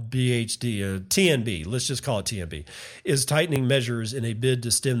Nasional BHD, TNB, let's just call it TNB, is tightening measures in a bid to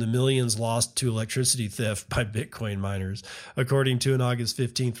stem the millions lost to electricity theft by Bitcoin miners. According to an August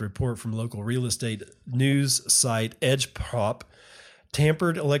 15th report from local real estate news site EdgePop,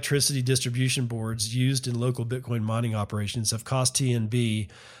 tampered electricity distribution boards used in local Bitcoin mining operations have cost TNB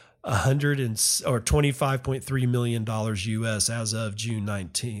 $25.3 million US as of June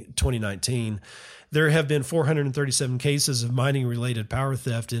 2019. There have been 437 cases of mining-related power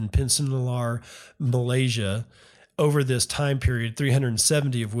theft in Peninsular Malaysia over this time period,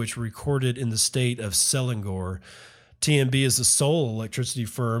 370 of which were recorded in the state of Selangor. TNB is the sole electricity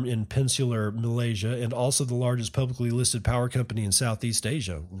firm in Peninsular Malaysia and also the largest publicly listed power company in Southeast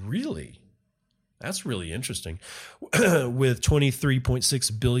Asia. Really? That's really interesting. With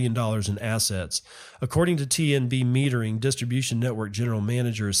 $23.6 billion in assets. According to TNB Metering Distribution Network General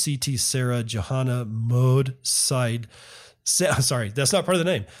Manager CT Sarah Johanna Mode Side, sorry, that's not part of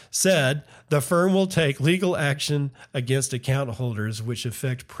the name, said the firm will take legal action against account holders which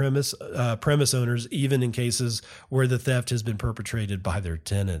affect premise owners, even in cases where the theft has been perpetrated by their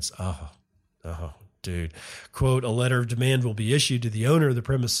tenants. Oh, dude. Quote, a letter of demand will be issued to the owner of the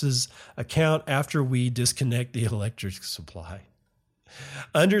premises account after we disconnect the electric supply.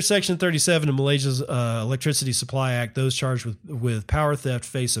 Under Section 37 of Malaysia's Electricity Supply Act, those charged with power theft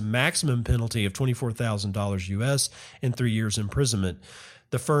face a maximum penalty of $24,000 US and 3 years imprisonment.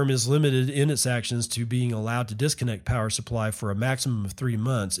 The firm is limited in its actions to being allowed to disconnect power supply for a maximum of 3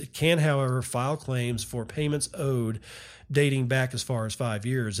 months. It can, however, file claims for payments owed dating back as far as 5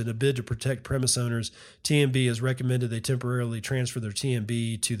 years. In a bid to protect premise owners, TNB has recommended they temporarily transfer their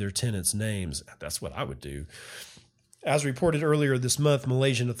TNB to their tenants' names. That's what I would do. As reported earlier this month,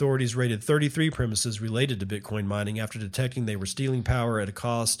 Malaysian authorities raided 33 premises related to Bitcoin mining after detecting they were stealing power at a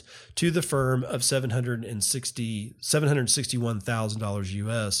cost to the firm of $761,000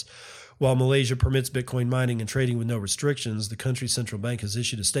 US. While Malaysia permits Bitcoin mining and trading with no restrictions, the country's central bank has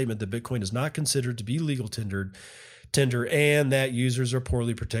issued a statement that Bitcoin is not considered to be legal tender and that users are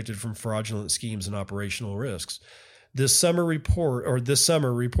poorly protected from fraudulent schemes and operational risks. This summer,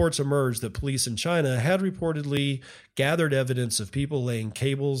 reports emerged that police in China had reportedly gathered evidence of people laying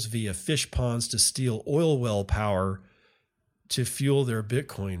cables via fish ponds to steal oil well power to fuel their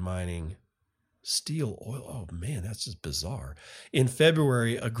Bitcoin mining. Steal oil? Oh, man, that's just bizarre. In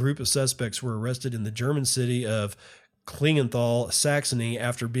February, a group of suspects were arrested in the German city of Klingenthal, Saxony,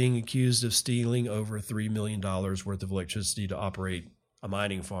 after being accused of stealing over $3 million worth of electricity to operate a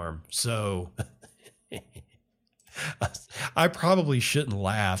mining farm. So... I probably shouldn't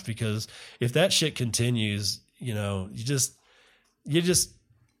laugh because if that shit continues, you're just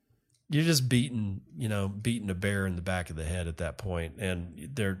beating a bear in the back of the head at that point.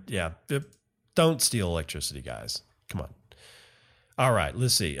 And don't steal electricity, guys. Come on. All right,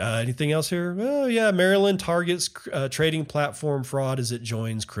 let's see. Anything else here? Oh, yeah. Maryland targets trading platform fraud as it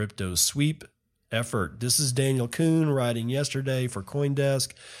joins crypto sweep effort. This is Daniel Kuhn writing yesterday for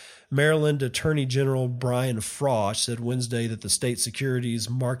CoinDesk. Maryland Attorney General Brian Frosh said Wednesday that the state securities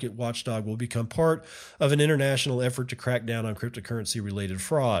market watchdog will become part of an international effort to crack down on cryptocurrency-related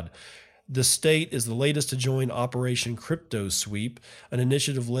fraud. The state is the latest to join Operation Crypto Sweep, an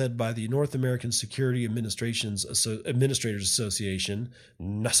initiative led by the North American Security Administrators Association,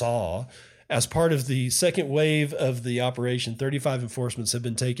 NASAW. As part of the second wave of the operation, 35 enforcements have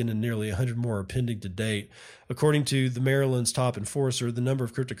been taken and nearly 100 more are pending to date. According to the Maryland's top enforcer, the number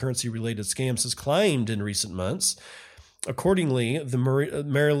of cryptocurrency-related scams has climbed in recent months. Accordingly, the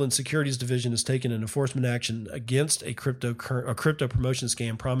Maryland Securities Division has taken an enforcement action against a crypto promotion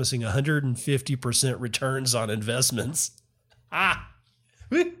scam promising 150% returns on investments.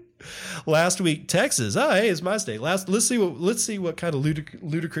 Last week, Texas. Oh, hey, it's my state. Let's see what kind of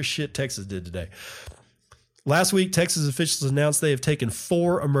ludicrous shit Texas did today. Last week, Texas officials announced they have taken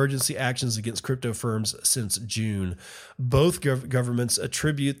 4 emergency actions against crypto firms since June. Both governments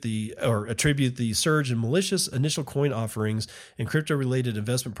attribute the surge in malicious initial coin offerings and crypto-related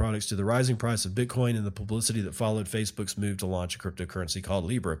investment products to the rising price of Bitcoin and the publicity that followed Facebook's move to launch a cryptocurrency called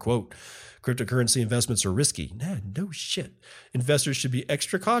Libra. Quote, cryptocurrency investments are risky. No shit. Investors should be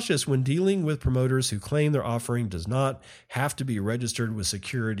extra cautious when dealing with promoters who claim their offering does not have to be registered with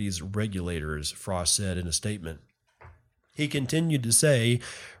securities regulators, Frost said in a statement. He continued to say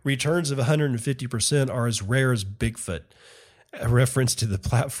returns of 150% are as rare as Bigfoot. A reference to the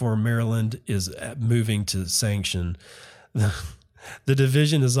platform Maryland is moving to sanction. The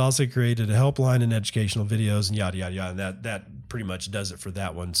division has also created a helpline and educational videos and yada, yada, yada. And that pretty much does it for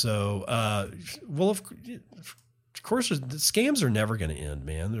that one. So, of course, the scams are never going to end,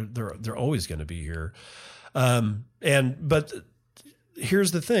 man. They're always going to be here. But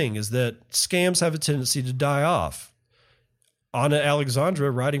here's the thing is that scams have a tendency to die off. Anna Alexandra,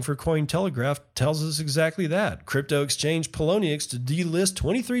 writing for Cointelegraph, tells us exactly that. Crypto exchange Poloniex to delist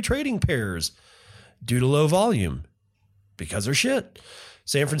 23 trading pairs due to low volume. Because they're shit.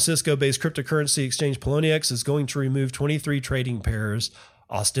 San Francisco-based cryptocurrency exchange Poloniex is going to remove 23 trading pairs,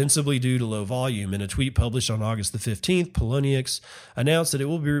 ostensibly due to low volume. In a tweet published on August the 15th, Poloniex announced that it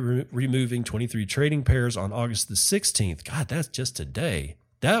will be removing 23 trading pairs on August the 16th. God, that's just today.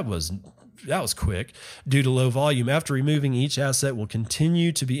 That was quick. Due to low volume, after removing each asset will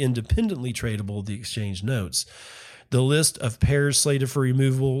continue to be independently tradable, the exchange notes. The list of pairs slated for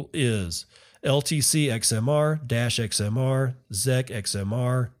removal is LTC XMR, Dash XMR, ZEC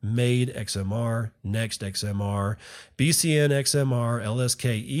XMR, MAID XMR, Next XMR, BCN XMR,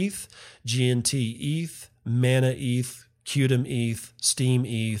 LSK ETH, GNT ETH, Mana ETH, Qtum ETH, Steam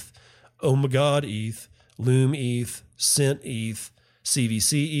ETH, Omegod ETH, Loom ETH, Cent ETH,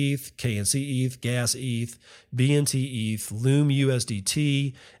 CVC ETH, KNC ETH, Gas ETH, BNT ETH, Loom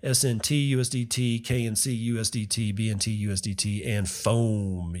USDT, SNT USDT, KNC USDT, BNT USDT, and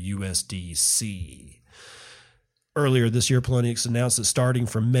Foam USDC. Earlier this year, Poloniex announced that starting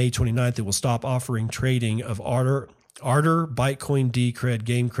from May 29th, it will stop offering trading of Ardor, Bitcoin, Decred,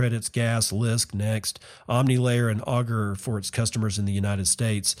 Game Credits, Gas, Lisk, Next, OmniLayer, and Augur for its customers in the United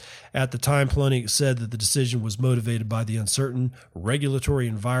States. At the time, Poloniex said that the decision was motivated by the uncertain regulatory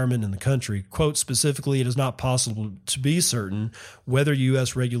environment in the country. Quote, specifically, it is not possible to be certain whether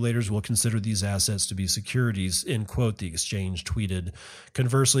U.S. regulators will consider these assets to be securities, end quote, the exchange tweeted.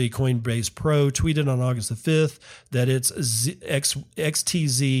 Conversely, Coinbase Pro tweeted on August the 5th that its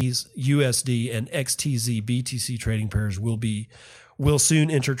XTZ USD and XTZ BTC trading pairs will soon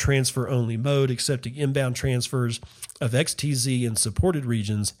enter transfer-only mode, accepting inbound transfers of XTZ in supported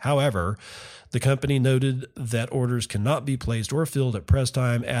regions. However, the company noted that orders cannot be placed or filled at press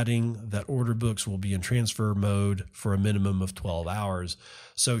time, adding that order books will be in transfer mode for a minimum of 12 hours.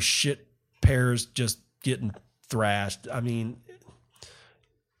 So shit pairs just getting thrashed. I mean,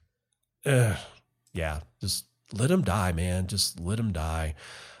 yeah, just let them die, man. Just let them die.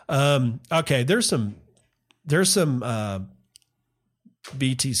 Okay, there's some BTC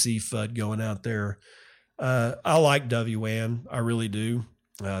FUD going out there. I like WAN. I really do.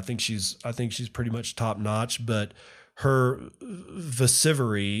 I think she's pretty much top notch, but her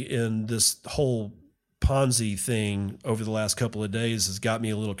vocifery in this whole Ponzi thing over the last couple of days has got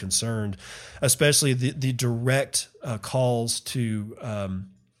me a little concerned, especially the direct calls to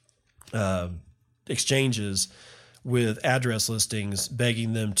exchanges with address listings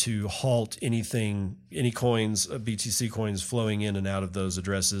begging them to halt any coins, BTC coins flowing in and out of those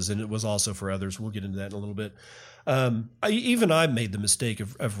addresses. And it was also for others. We'll get into that in a little bit. I made the mistake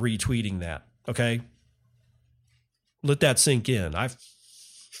of retweeting that. Okay. Let that sink in. I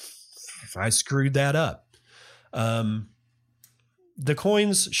screwed that up. The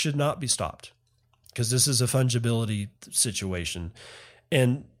coins should not be stopped because this is a fungibility situation.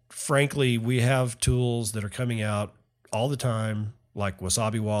 And frankly, we have tools that are coming out all the time, like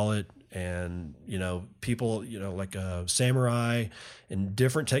Wasabi Wallet and, people, like Samurai and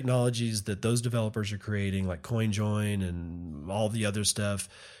different technologies that those developers are creating, like CoinJoin and all the other stuff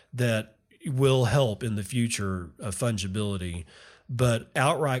that will help in the future of fungibility. But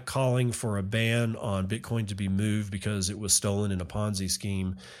outright calling for a ban on Bitcoin to be moved because it was stolen in a Ponzi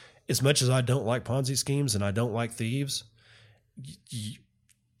scheme, as much as I don't like Ponzi schemes and I don't like thieves,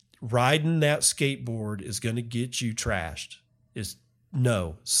 riding that skateboard is going to get you trashed.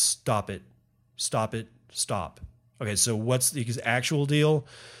 No, stop it. Stop it. Stop. Okay, so what's the actual deal?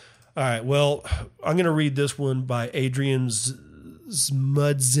 All right, well, I'm going to read this one by Adrian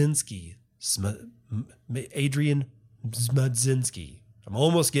Smudzinski. Adrian Smudzinski. I'm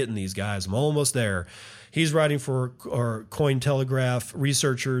almost getting these guys. I'm almost there. He's writing for Cointelegraph.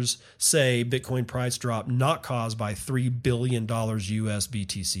 Researchers say Bitcoin price drop not caused by $3 billion US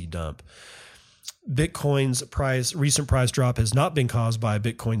BTC dump. Bitcoin's recent price drop has not been caused by a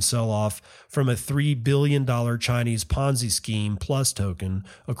Bitcoin sell-off from a $3 billion Chinese Ponzi scheme plus token,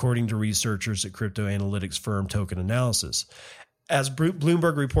 according to researchers at crypto analytics firm Token Analysis. As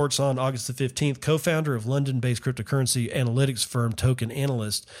Bloomberg reports on August the 15th, co-founder of London-based cryptocurrency analytics firm Token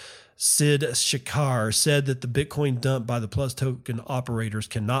Analyst, Sid Shakar, said that the Bitcoin dump by the Plus token operators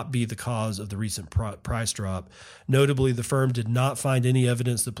cannot be the cause of the recent price drop. Notably, the firm did not find any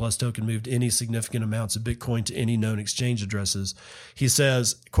evidence that Plus token moved any significant amounts of Bitcoin to any known exchange addresses. He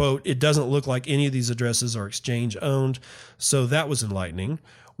says, quote, "It doesn't look like any of these addresses are exchange owned, so that was enlightening.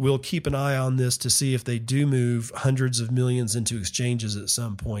 We'll keep an eye on this to see if they do move hundreds of millions into exchanges at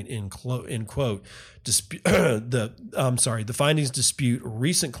some point," end quote. The findings dispute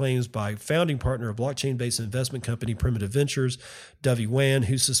recent claims by founding partner of blockchain-based investment company Primitive Ventures, Dovey Wan,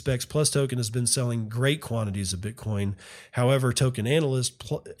 who suspects Plus Token has been selling great quantities of Bitcoin. However, Token Analyst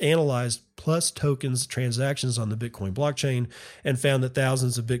analyzed Plus Token's transactions on the Bitcoin blockchain and found that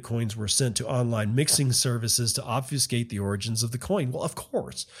thousands of Bitcoins were sent to online mixing services to obfuscate the origins of the coin. Well, of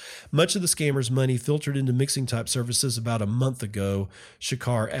course. Much of the scammers' money filtered into mixing-type services about a month ago,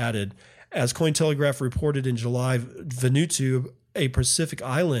 Shakar added. As Cointelegraph reported in July, Vanuatu, a Pacific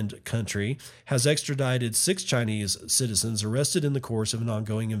Island country, has extradited 6 Chinese citizens arrested in the course of an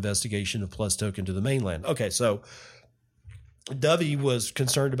ongoing investigation of Plus Token to the mainland. Okay, so Dovey was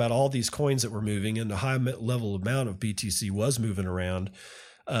concerned about all these coins that were moving, and the high level amount of BTC was moving around.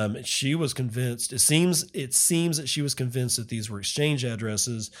 She was convinced, it seems that she was convinced that these were exchange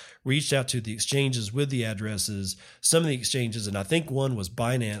addresses, reached out to the exchanges with the addresses. Some of the exchanges, and I think one was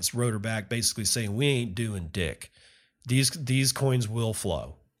Binance, wrote her back basically saying, "We ain't doing dick. These coins will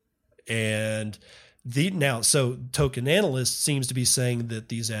flow." And so Token Analyst seems to be saying that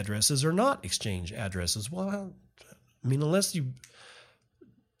these addresses are not exchange addresses. Well, I mean, unless you,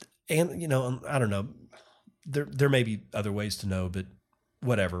 and I don't know, there may be other ways to know, but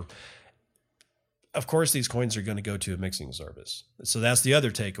whatever. Of course, these coins are going to go to a mixing service. So that's the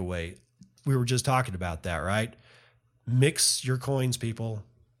other takeaway. We were just talking about that, right? Mix your coins, people,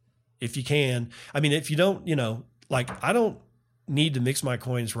 if you can. I mean, if you don't, I don't need to mix my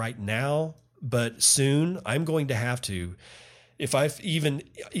coins right now, but soon I'm going to have to. If I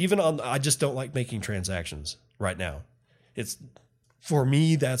I just don't like making transactions right now. For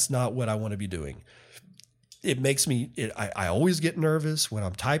me, that's not what I want to be doing. It makes me, I always get nervous when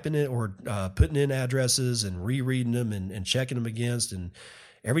I'm typing it or putting in addresses and rereading them and checking them against. And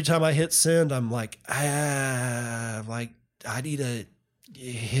every time I hit send, I'm like, I need a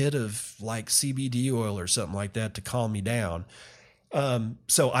hit of like CBD oil or something like that to calm me down.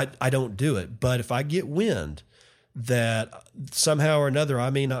 So I don't do it. But if I get wind that somehow or another I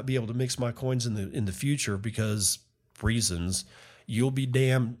may not be able to mix my coins in the future because reasons, you'll be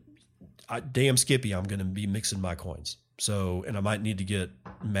damn Skippy, I'm going to be mixing my coins. So, and I might need to get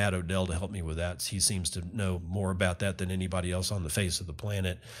Matt Odell to help me with that. He seems to know more about that than anybody else on the face of the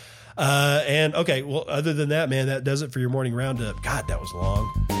planet. And okay, well, other than that, man, that does it for your morning roundup. God, that was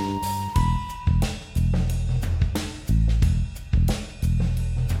long.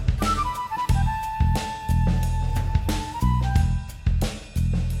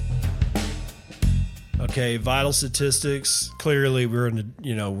 Okay, vital statistics. Clearly, we're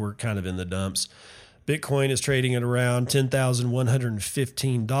kind of in the dumps. Bitcoin is trading at around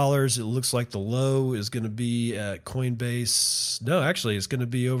 $10,115. It looks like the low is going to be at Coinbase. No, actually, it's going to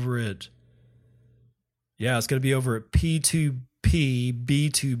be over at P2P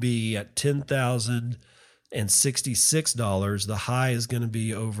B2B at $10,200. and $66. The high is going to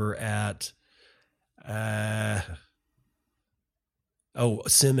be over at,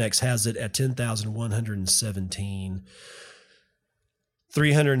 Cimex has it at 10,117.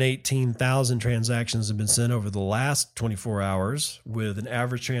 318,000 transactions have been sent over the last 24 hours, with an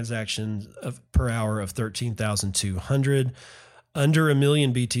average transaction per hour of 13,200. Under a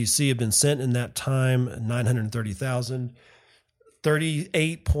million BTC have been sent in that time, 930,000.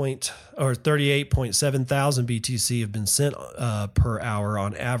 38.7 thousand BTC have been sent per hour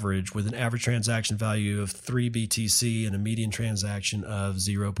on average, with an average transaction value of 3 BTC and a median transaction of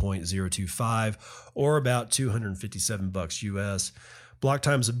 0.025, or about $257 US. Block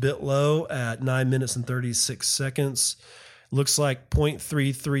time is a bit low at 9 minutes and 36 seconds. Looks like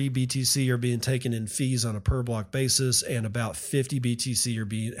 0.33 BTC are being taken in fees on a per block basis, and about 50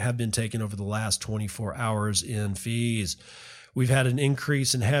 BTC have been taken over the last 24 hours in fees. We've had an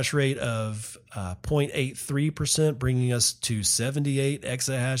increase in hash rate of 0.83%, bringing us to 78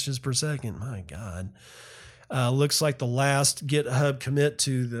 exahashes per second. My God. Looks like the last GitHub commit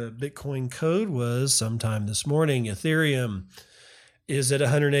to the Bitcoin code was sometime this morning. Ethereum is at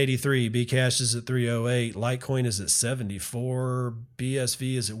 183. Bcash is at 308. Litecoin is at 74.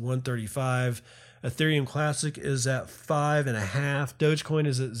 BSV is at 135. Ethereum Classic is at 5.5. Dogecoin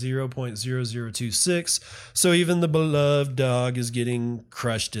is at 0.0026. So even the beloved dog is getting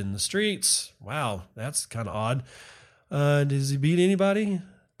crushed in the streets. Wow, that's kind of odd. Does he beat anybody?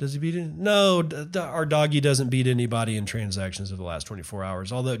 Does he beat it? No, our doggy doesn't beat anybody in transactions of the last 24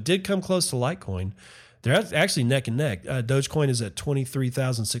 hours, although it did come close to Litecoin. They're actually neck and neck. Dogecoin is at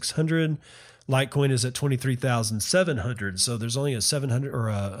 23,600. Litecoin is at 23,700. So there's only a 700 or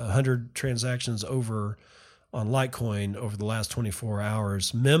 100 transactions over on Litecoin over the last 24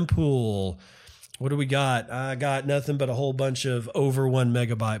 hours. Mempool, what do we got? I got nothing but a whole bunch of over 1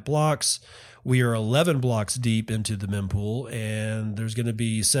 megabyte blocks. We are 11 blocks deep into the mempool, and there's going to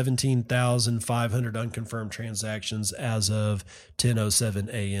be 17,500 unconfirmed transactions as of 10:07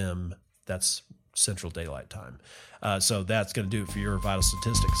 a.m. That's Central Daylight Time. So that's going to do it for your vital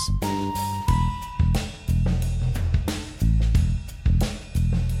statistics.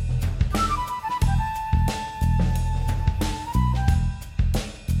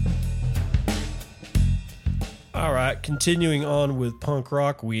 All right, continuing on with Punk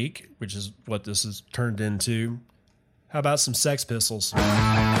Rock Week, which is what this has turned into. How about some Sex Pistols?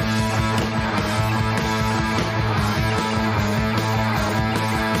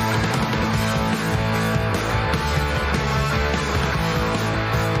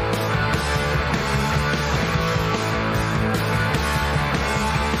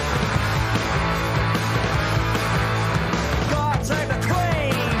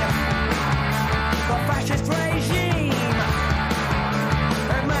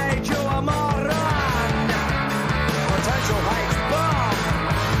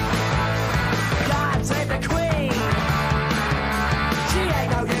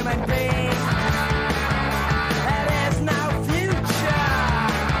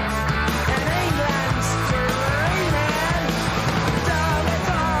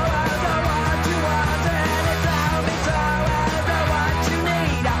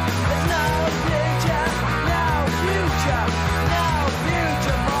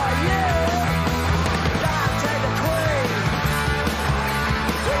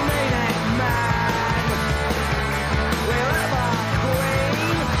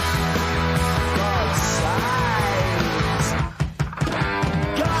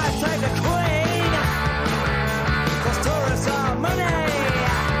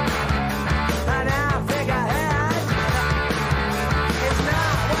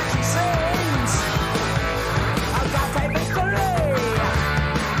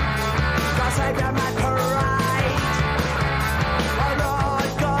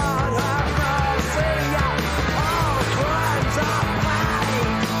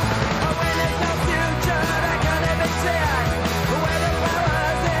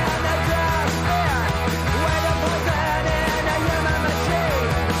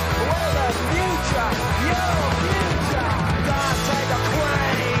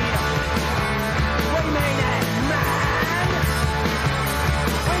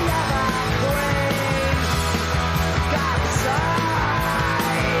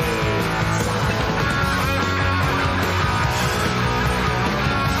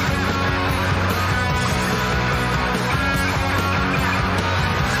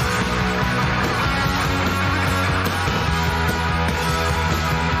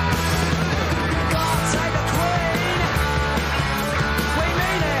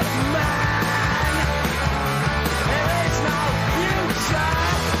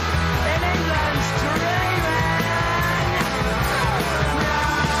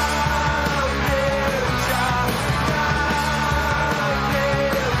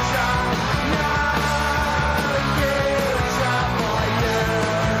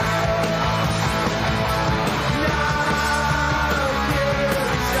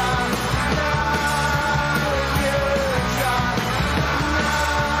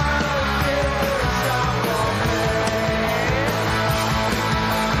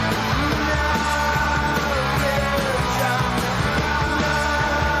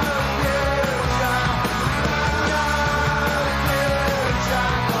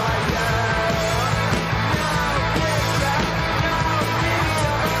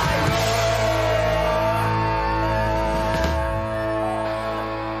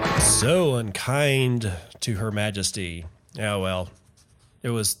 So unkind to Her Majesty. Oh, well,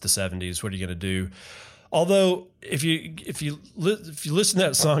 it was the 70s. What are you going to do? Although, if you listen to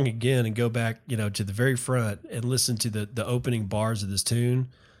that song again and go back, to the very front and listen to the opening bars of this tune,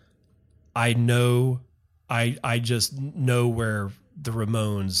 I just know where the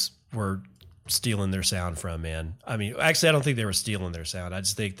Ramones were stealing their sound from, man. I mean, actually, I don't think they were stealing their sound. I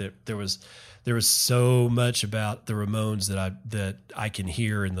just think that there was so much about the Ramones that I can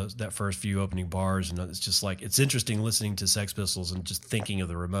hear in that first few opening bars, and it's just like, it's interesting listening to Sex Pistols and just thinking of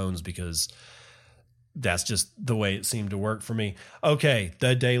the Ramones, because that's just the way it seemed to work for me. Okay,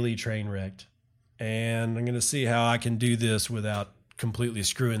 the Daily Trainwrecked, and I'm going to see how I can do this without completely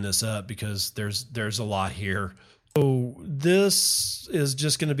screwing this up, because there's a lot here. So this is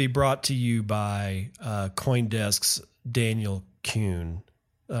just going to be brought to you by CoinDesk's Daniel Kuhn.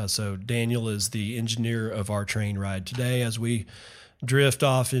 So Daniel is the engineer of our train ride today as we drift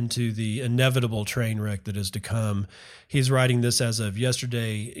off into the inevitable train wreck that is to come. He's writing this as of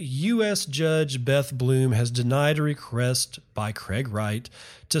yesterday. U.S. Judge Beth Bloom has denied a request by Craig Wright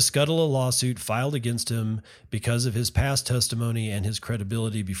to scuttle a lawsuit filed against him because of his past testimony and his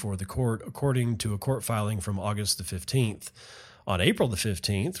credibility before the court, according to a court filing from August the 15th. On April the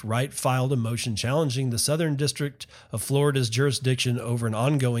 15th, Wright filed a motion challenging the Southern District of Florida's jurisdiction over an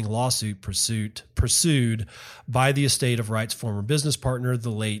ongoing lawsuit pursued by the estate of Wright's former business partner, the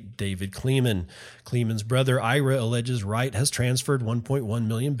late David Kleeman. Kleeman's brother, Ira, alleges Wright has transferred 1.1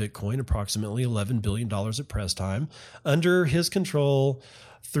 million Bitcoin, approximately $11 billion at press time, under his control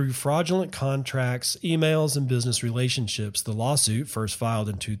through fraudulent contracts, emails, and business relationships. The lawsuit, first filed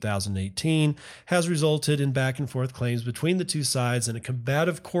in 2018, has resulted in back-and-forth claims between the two sides and a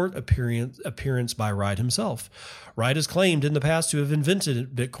combative court appearance by Wright himself. Wright has claimed in the past to have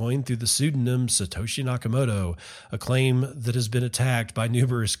invented Bitcoin through the pseudonym Satoshi Nakamoto, a claim that has been attacked by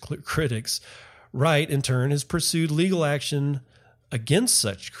numerous critics. Wright, in turn, has pursued legal action against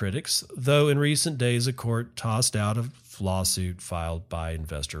such critics, though in recent days a court tossed out a lawsuit filed by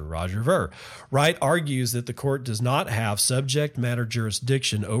investor Roger Ver. Wright argues that the court does not have subject matter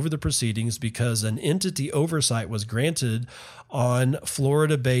jurisdiction over the proceedings because an entity oversight was granted on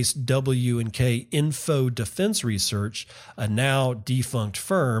Florida-based W&K Info Defense Research, a now defunct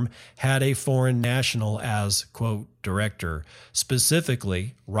firm, had a foreign national as, quote, director.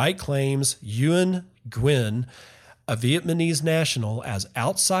 Specifically, Wright claims Nguyen Nguyen, a Vietnamese national, as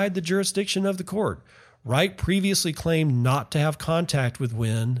outside the jurisdiction of the court. Wright previously claimed not to have contact with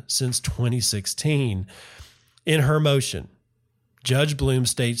Nguyen since 2016. In her motion, Judge Bloom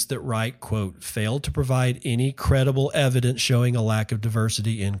states that Wright, quote, failed to provide any credible evidence showing a lack of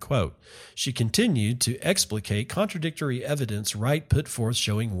diversity, end quote. She continued to explicate contradictory evidence Wright put forth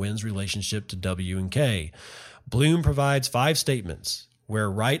showing Nguyen's relationship to W&K. Bloom provides 5 statements where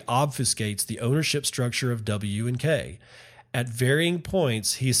Wright obfuscates the ownership structure of W&K. At varying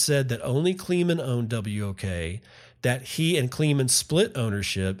points, he said that only Kleeman owned W&K, that he and Kleeman split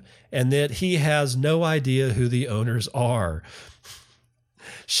ownership, and that he has no idea who the owners are.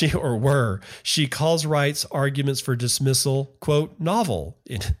 She calls Wright's arguments for dismissal, quote, novel,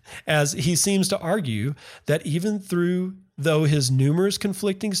 as he seems to argue that even though his numerous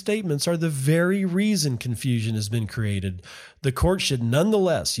conflicting statements are the very reason confusion has been created, the court should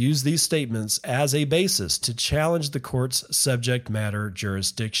nonetheless use these statements as a basis to challenge the court's subject matter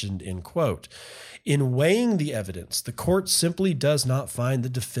jurisdiction, end quote. In weighing the evidence, the court simply does not find the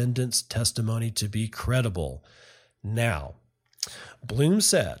defendant's testimony to be credible. Now, Bloom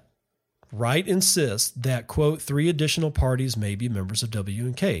said, Wright insists that, quote, 3 additional parties may be members of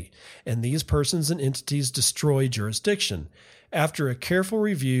W&K, and these persons and entities destroy jurisdiction. After a careful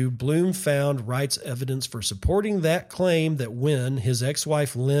review, Bloom found Wright's evidence for supporting that claim that when his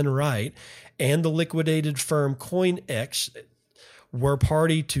ex-wife Lynn Wright and the liquidated firm CoinX were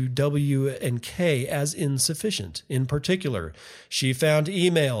party to W&K as insufficient. In particular, she found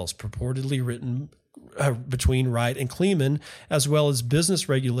emails purportedly written between Wright and Kleeman, as well as business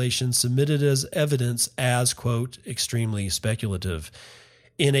regulations submitted as evidence as, quote, extremely speculative.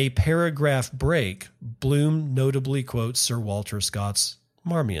 In a paragraph break, Bloom notably quotes Sir Walter Scott's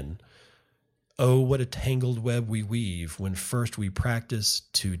Marmion. Oh, what a tangled web we weave when first we practice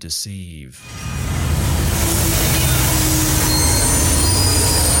to deceive.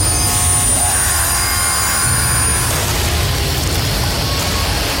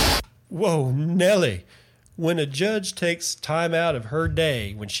 Whoa, Nelly. When a judge takes time out of her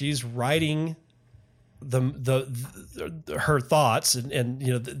day, when she's writing her thoughts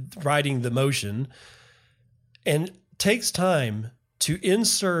and writing the motion, and takes time to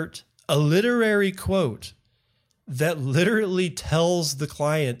insert a literary quote that literally tells the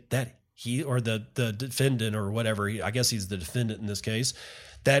client that he, or the defendant or whatever, I guess he's the defendant in this case,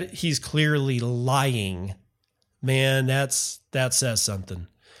 that he's clearly lying. Man, that says something.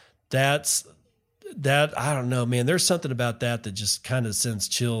 I don't know, man. There's something about that just kind of sends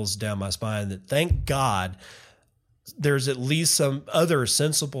chills down my spine, that thank God there's at least some other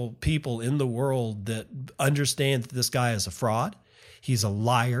sensible people in the world that understand that this guy is a fraud. He's a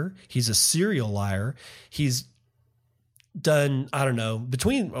liar. He's a serial liar. He's done, I don't know,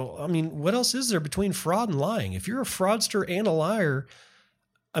 what else is there between fraud and lying? If you're a fraudster and a liar,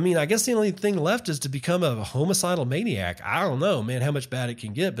 I guess the only thing left is to become a homicidal maniac. I don't know, man, how much bad it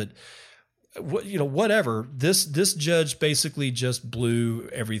can get, but whatever. This judge basically just blew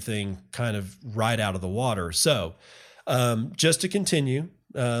everything kind of right out of the water. So, just to continue,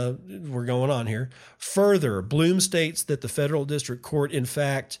 we're going on here. Further, Bloom states that the federal district court, in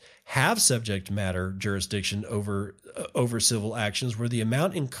fact, have subject matter jurisdiction over civil actions where the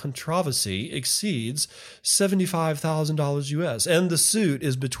amount in controversy exceeds $75,000 US, and the suit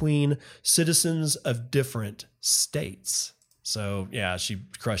is between citizens of different states. So yeah, she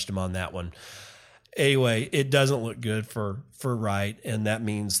crushed him on that one. Anyway, it doesn't look good for Wright, and that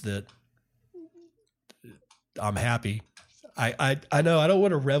means that I'm happy. I know I don't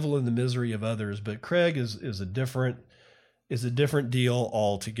want to revel in the misery of others, but Craig is a different deal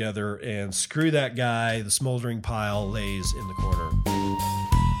altogether, and screw that guy. The smoldering pile lays in the corner.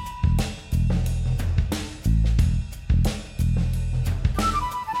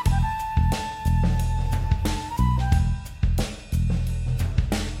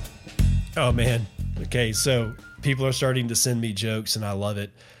 Oh man. Okay. So people are starting to send me jokes and I love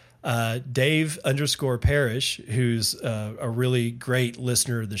it. Dave_Parrish, who's a really great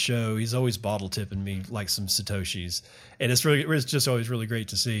listener of the show. He's always bottle tipping me like some Satoshis, and it's just always really great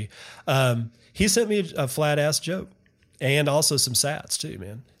to see. He sent me a flat ass joke and also some sats too,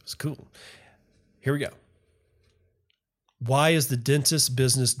 man. It's cool. Here we go. Why is the dentist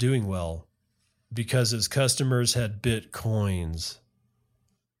business doing well? Because his customers had Bitcoins.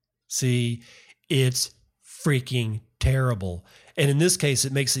 See, it's freaking terrible. And in this case,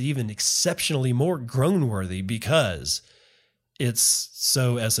 it makes it even exceptionally more groan-worthy because it's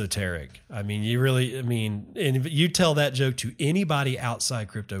so esoteric. And you tell that joke to anybody outside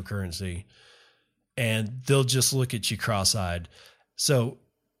cryptocurrency and they'll just look at you cross-eyed. So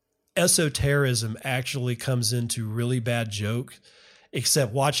esotericism actually comes into really bad joke,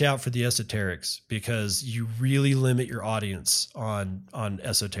 except watch out for the esoterics because you really limit your audience on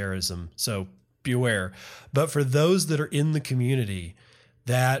esotericism. So beware. But for those that are in the community,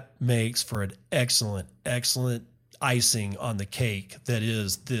 that makes for an excellent, excellent icing on the cake that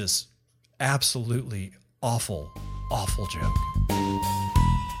is this absolutely awful, awful joke.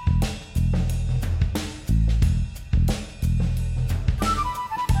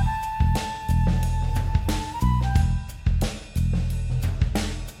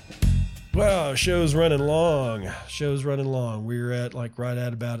 Wow, show's running long. We're at right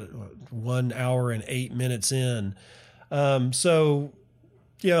at about 1 hour and 8 minutes in. So,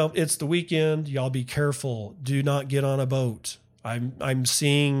 it's the weekend. Y'all be careful. Do not get on a boat. I'm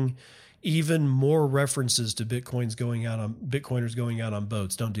seeing even more references to Bitcoiners going out on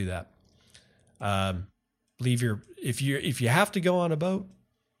boats. Don't do that. If you have to go on a boat,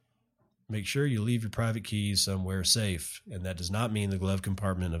 make sure you leave your private keys somewhere safe. And that does not mean the glove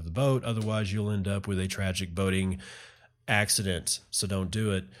compartment of the boat. Otherwise, you'll end up with a tragic boating accident. So don't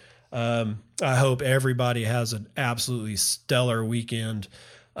do it. I hope everybody has an absolutely stellar weekend.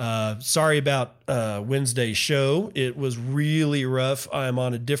 Sorry about Wednesday's show. It was really rough. I'm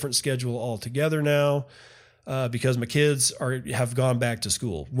on a different schedule altogether now because my kids have gone back to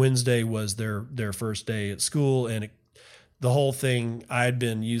school. Wednesday was their first day at school, and the whole thing, I'd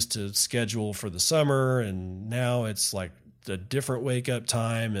been used to schedule for the summer, and now it's like a different wake up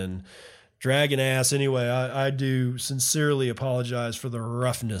time and dragging ass. Anyway, I do sincerely apologize for the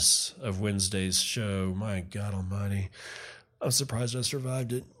roughness of Wednesday's show. My God almighty. I'm surprised I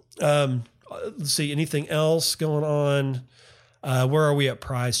survived it. Let's see, anything else going on? Where are we at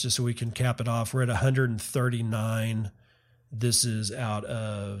price, just so we can cap it off? We're at 139. This is out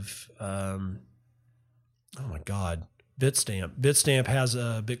of, oh my God. Bitstamp has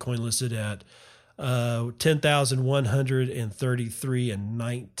a Bitcoin listed at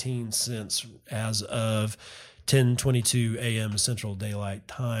 10,133.19 as of 10:22 a.m. Central Daylight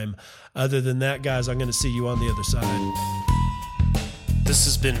Time. Other than that, guys, I'm going to see you on the other side. This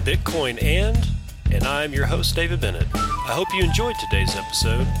has been Bitcoin and I'm your host, David Bennett. I hope you enjoyed today's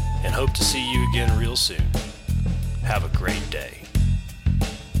episode and hope to see you again real soon. Have a great day.